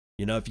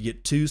 If you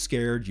get too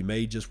scared, you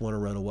may just want to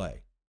run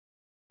away.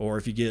 Or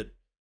if you get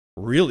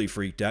really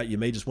freaked out, you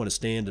may just want to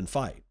stand and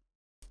fight.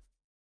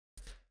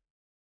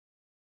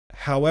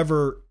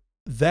 However,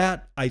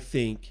 that I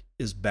think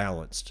is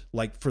balanced.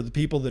 Like for the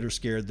people that are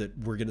scared that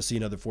we're going to see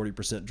another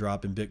 40%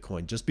 drop in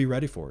Bitcoin, just be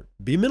ready for it.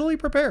 Be mentally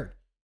prepared.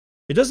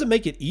 It doesn't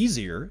make it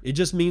easier. It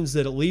just means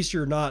that at least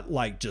you're not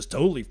just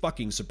totally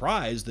fucking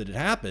surprised that it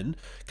happened,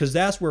 because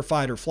that's where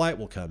fight or flight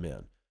will come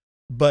in.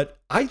 But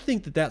I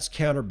think that that's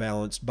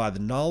counterbalanced by the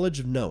knowledge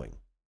of knowing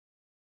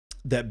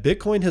that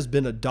Bitcoin has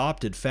been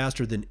adopted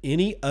faster than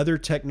any other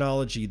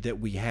technology that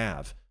we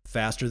have,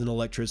 faster than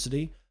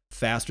electricity,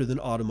 faster than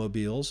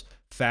automobiles,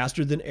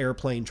 faster than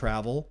airplane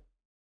travel.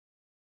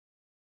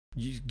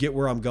 You get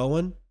where I'm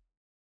going?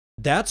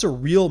 That's a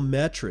real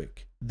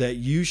metric that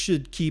you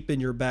should keep in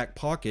your back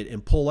pocket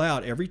and pull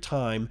out every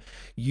time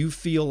you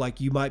feel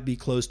like you might be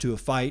close to a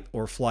fight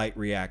or flight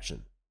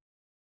reaction.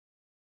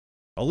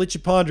 I'll let you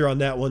ponder on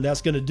that one.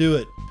 That's going to do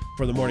it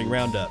for the morning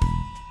roundup.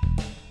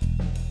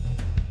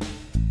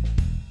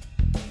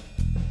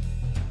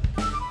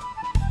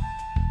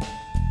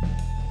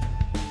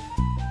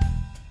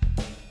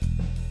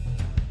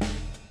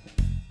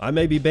 I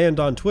may be banned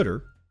on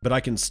Twitter, but I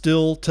can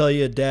still tell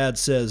you Dad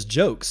says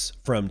jokes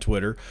from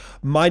Twitter.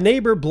 My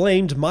neighbor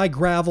blamed my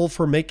gravel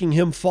for making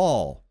him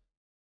fall,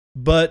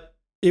 but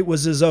it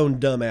was his own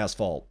dumb ass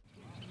fault.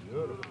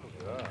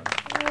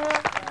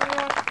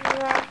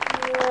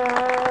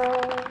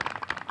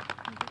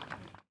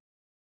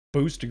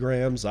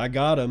 Boostograms, I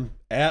got him.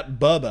 At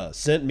Bubba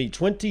sent me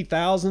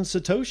 20,000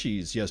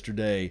 Satoshis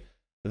yesterday.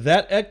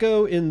 That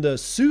echo in the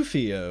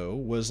Sufio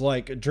was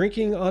like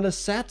drinking on a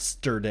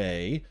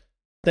Saturday.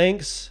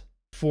 Thanks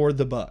for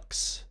the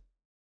bucks.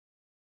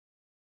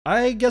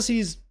 I guess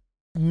he's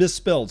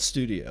misspelled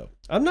studio.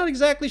 I'm not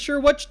exactly sure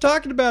what you're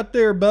talking about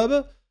there,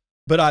 Bubba,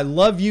 but I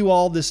love you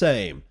all the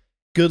same.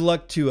 Good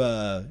luck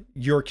to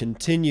your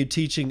continued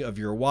teaching of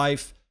your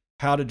wife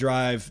how to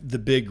drive the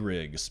big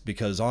rigs,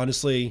 because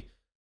honestly,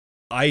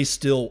 I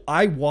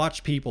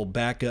watch people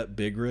back up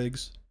big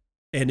rigs,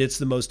 and it's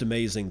the most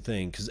amazing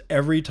thing, because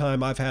every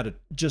time I've had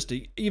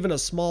even a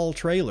small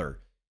trailer,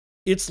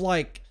 it's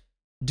like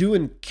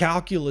doing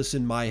calculus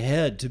in my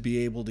head to be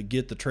able to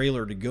get the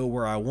trailer to go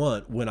where I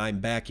want when I'm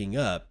backing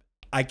up.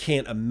 I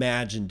can't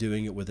imagine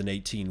doing it with an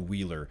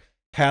 18-wheeler.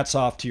 Hats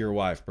off to your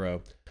wife,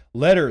 bro.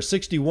 Letter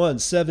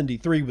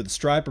 6173 with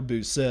Striper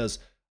Boost says,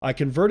 I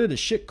converted a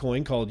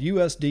shitcoin called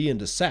USD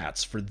into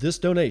sats for this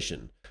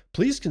donation.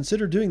 Please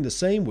consider doing the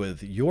same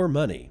with your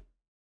money.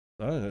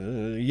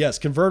 Yes,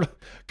 convert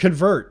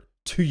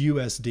to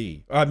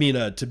USD. I mean,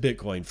 to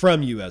Bitcoin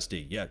from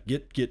USD. Yeah,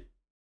 get.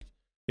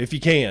 If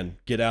you can,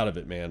 get out of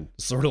it, man.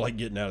 It's sort of like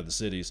getting out of the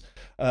cities.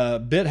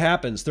 Bit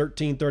Happens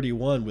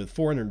 1331 with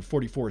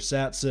 444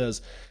 sats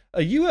says, a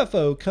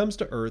UFO comes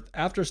to Earth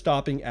after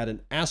stopping at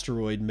an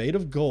asteroid made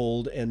of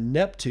gold, and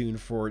Neptune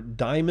for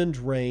diamond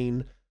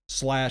rain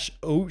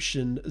 /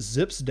 ocean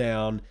zips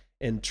down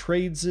and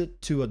trades it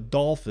to a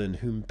dolphin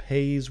whom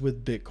pays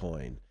with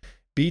Bitcoin.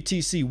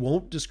 BTC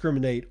won't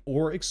discriminate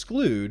or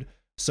exclude.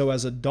 So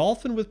as a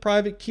dolphin with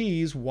private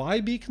keys,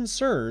 why be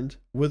concerned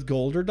with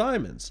gold or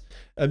diamonds?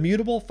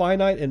 Immutable,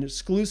 finite, and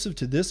exclusive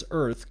to this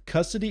earth,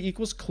 custody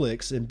equals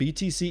clicks, and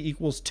BTC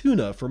equals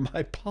tuna for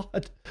my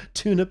pod,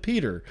 Tuna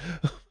Peter.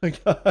 Oh my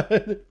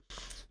God.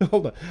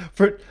 Hold on.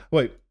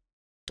 Wait,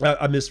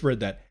 I misread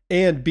that.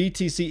 And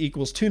BTC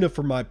equals tuna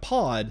for my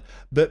pod,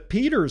 but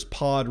Peter's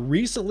pod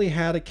recently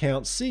had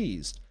account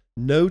seized.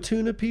 No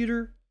Tuna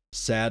Peter?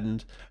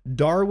 Saddened.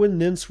 Darwin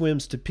then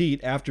swims to Pete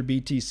after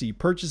BTC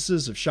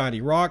purchases of shiny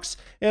rocks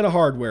and a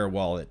hardware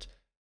wallet.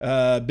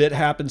 Bit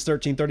happens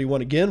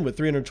 1331 again with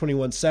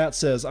 321 sat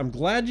says, I'm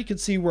glad you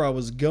could see where I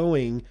was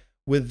going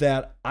with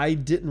that. I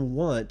didn't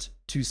want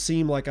to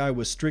seem like I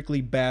was strictly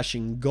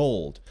bashing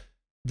gold.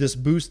 This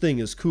boost thing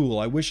is cool.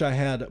 I wish I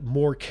had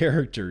more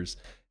characters.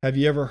 Have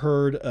you ever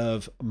heard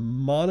of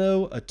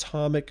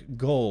monoatomic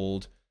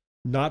gold?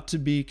 Not to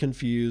be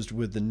confused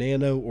with the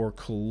nano or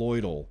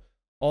colloidal.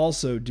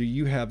 Also, do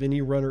you have any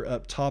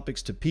runner-up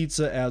topics to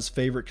pizza as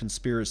favorite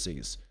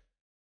conspiracies?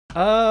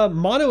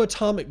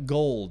 Monoatomic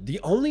gold. The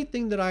only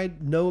thing that I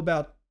know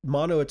about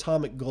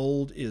monoatomic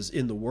gold is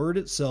in the word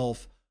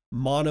itself,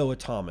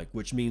 monoatomic,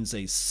 which means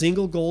a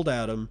single gold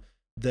atom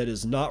that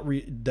is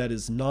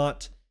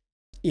not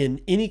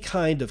in any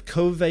kind of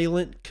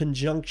covalent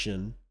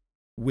conjunction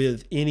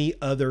with any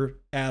other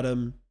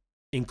atom,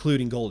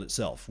 including gold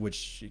itself,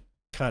 which it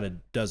kind of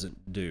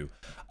doesn't do.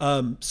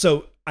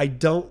 So I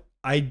don't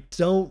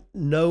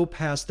know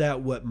past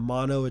that what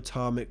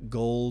monoatomic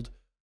gold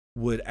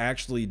would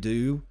actually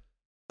do.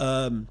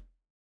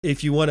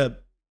 If you want to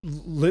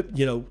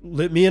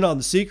let me in on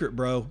the secret,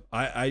 bro,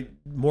 I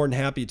more than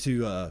happy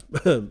to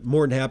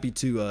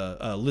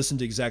listen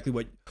to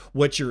exactly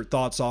what your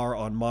thoughts are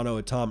on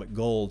monoatomic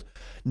gold.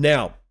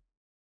 Now,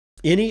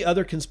 any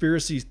other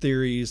conspiracy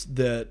theories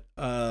that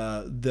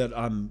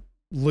I'm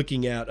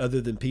looking at other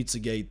than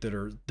Pizzagate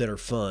that are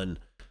fun?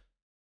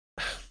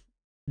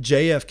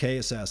 JFK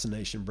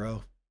assassination,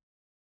 bro.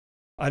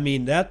 I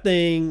mean, that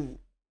thing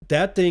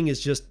is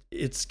just,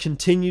 it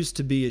continues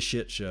to be a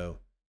shit show.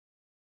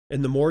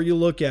 And the more you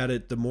look at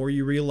it, the more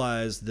you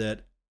realize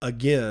that,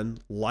 again,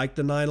 like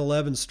the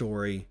 9/11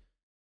 story,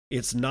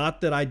 it's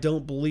not that I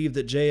don't believe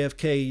that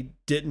JFK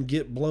didn't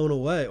get blown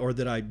away, or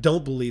that I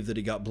don't believe that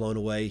he got blown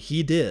away.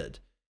 He did.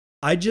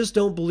 I just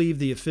don't believe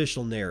the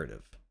official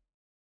narrative.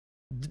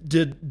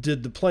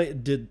 Did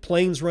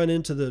planes run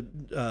into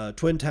the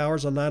Twin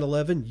Towers on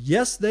 9/11?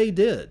 Yes, they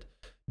did.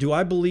 Do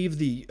I believe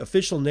the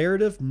official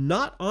narrative?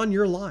 Not on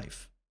your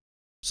life.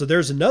 So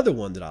there's another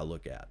one that I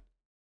look at.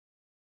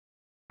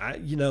 I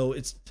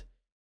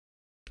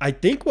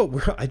think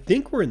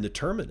we're in the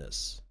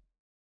terminus.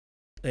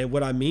 And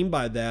what I mean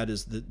by that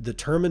is the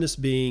terminus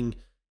being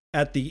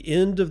at the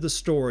end of the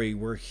story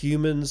where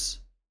humans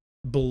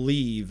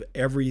believe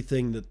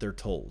everything that they're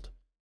told.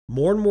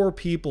 More and more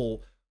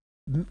people,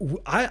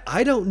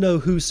 I don't know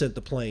who sent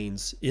the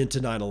planes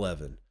into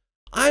 9/11.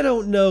 I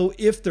don't know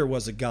if there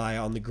was a guy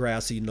on the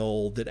grassy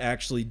knoll that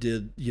actually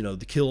did,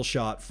 the kill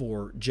shot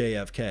for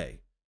JFK.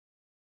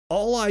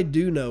 All I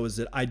do know is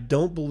that I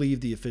don't believe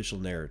the official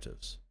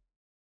narratives.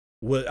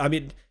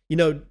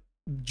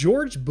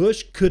 George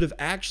Bush could have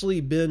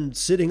actually been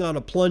sitting on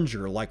a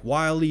plunger like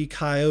Wile E.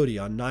 Coyote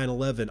on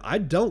 9/11. I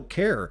don't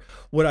care.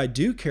 What I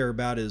do care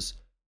about is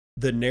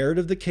the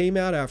narrative that came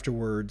out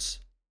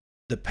afterwards,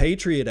 the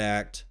Patriot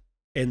Act,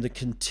 and the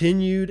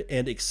continued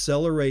and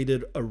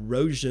accelerated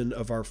erosion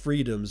of our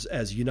freedoms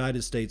as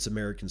United States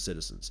American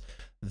citizens.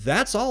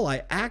 That's all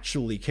I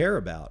actually care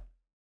about.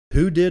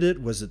 Who did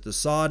it? Was it the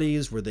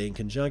Saudis? Were they in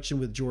conjunction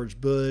with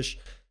George Bush?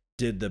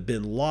 Did the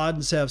bin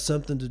Ladens have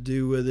something to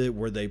do with it?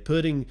 Were they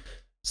putting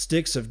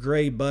sticks of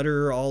gray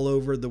butter all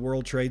over the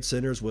World Trade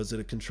Centers? Was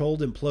it a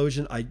controlled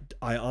implosion?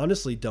 I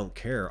honestly don't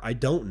care. I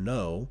don't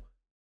know.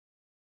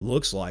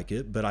 Looks like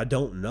it, but I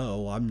don't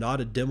know. I'm not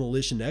a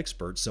demolition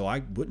expert, so I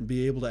wouldn't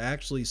be able to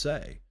actually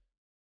say.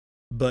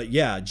 But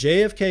yeah,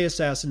 JFK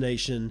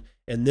assassination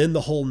and then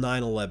the whole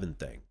 9/11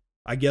 thing,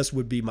 I guess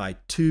would be my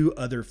two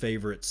other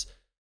favorites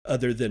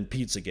other than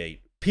Pizzagate.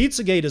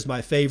 Pizzagate is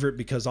my favorite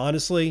because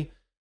honestly,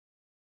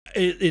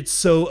 it's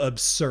so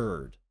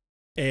absurd.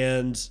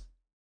 And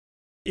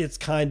it's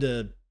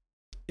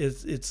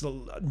it's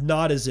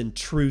not as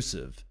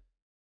intrusive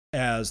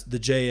as the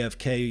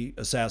JFK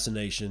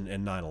assassination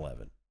and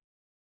 9/11.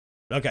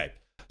 Okay,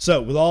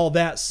 so with all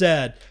that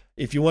said,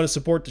 if you want to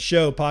support the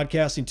show,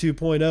 Podcasting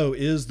 2.0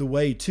 is the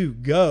way to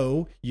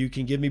go. You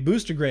can give me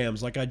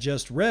boostergrams like I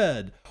just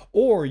read,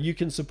 or you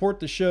can support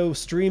the show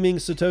streaming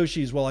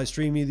Satoshis while I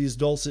stream you these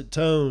dulcet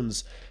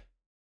tones.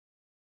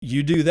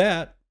 You do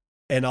that,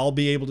 and I'll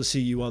be able to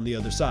see you on the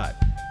other side.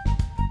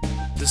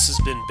 This has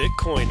been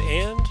Bitcoin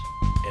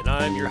and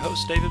I'm your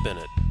host, David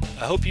Bennett.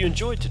 I hope you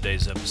enjoyed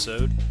today's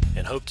episode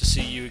and hope to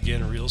see you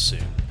again real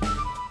soon.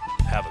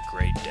 Have a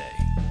great day.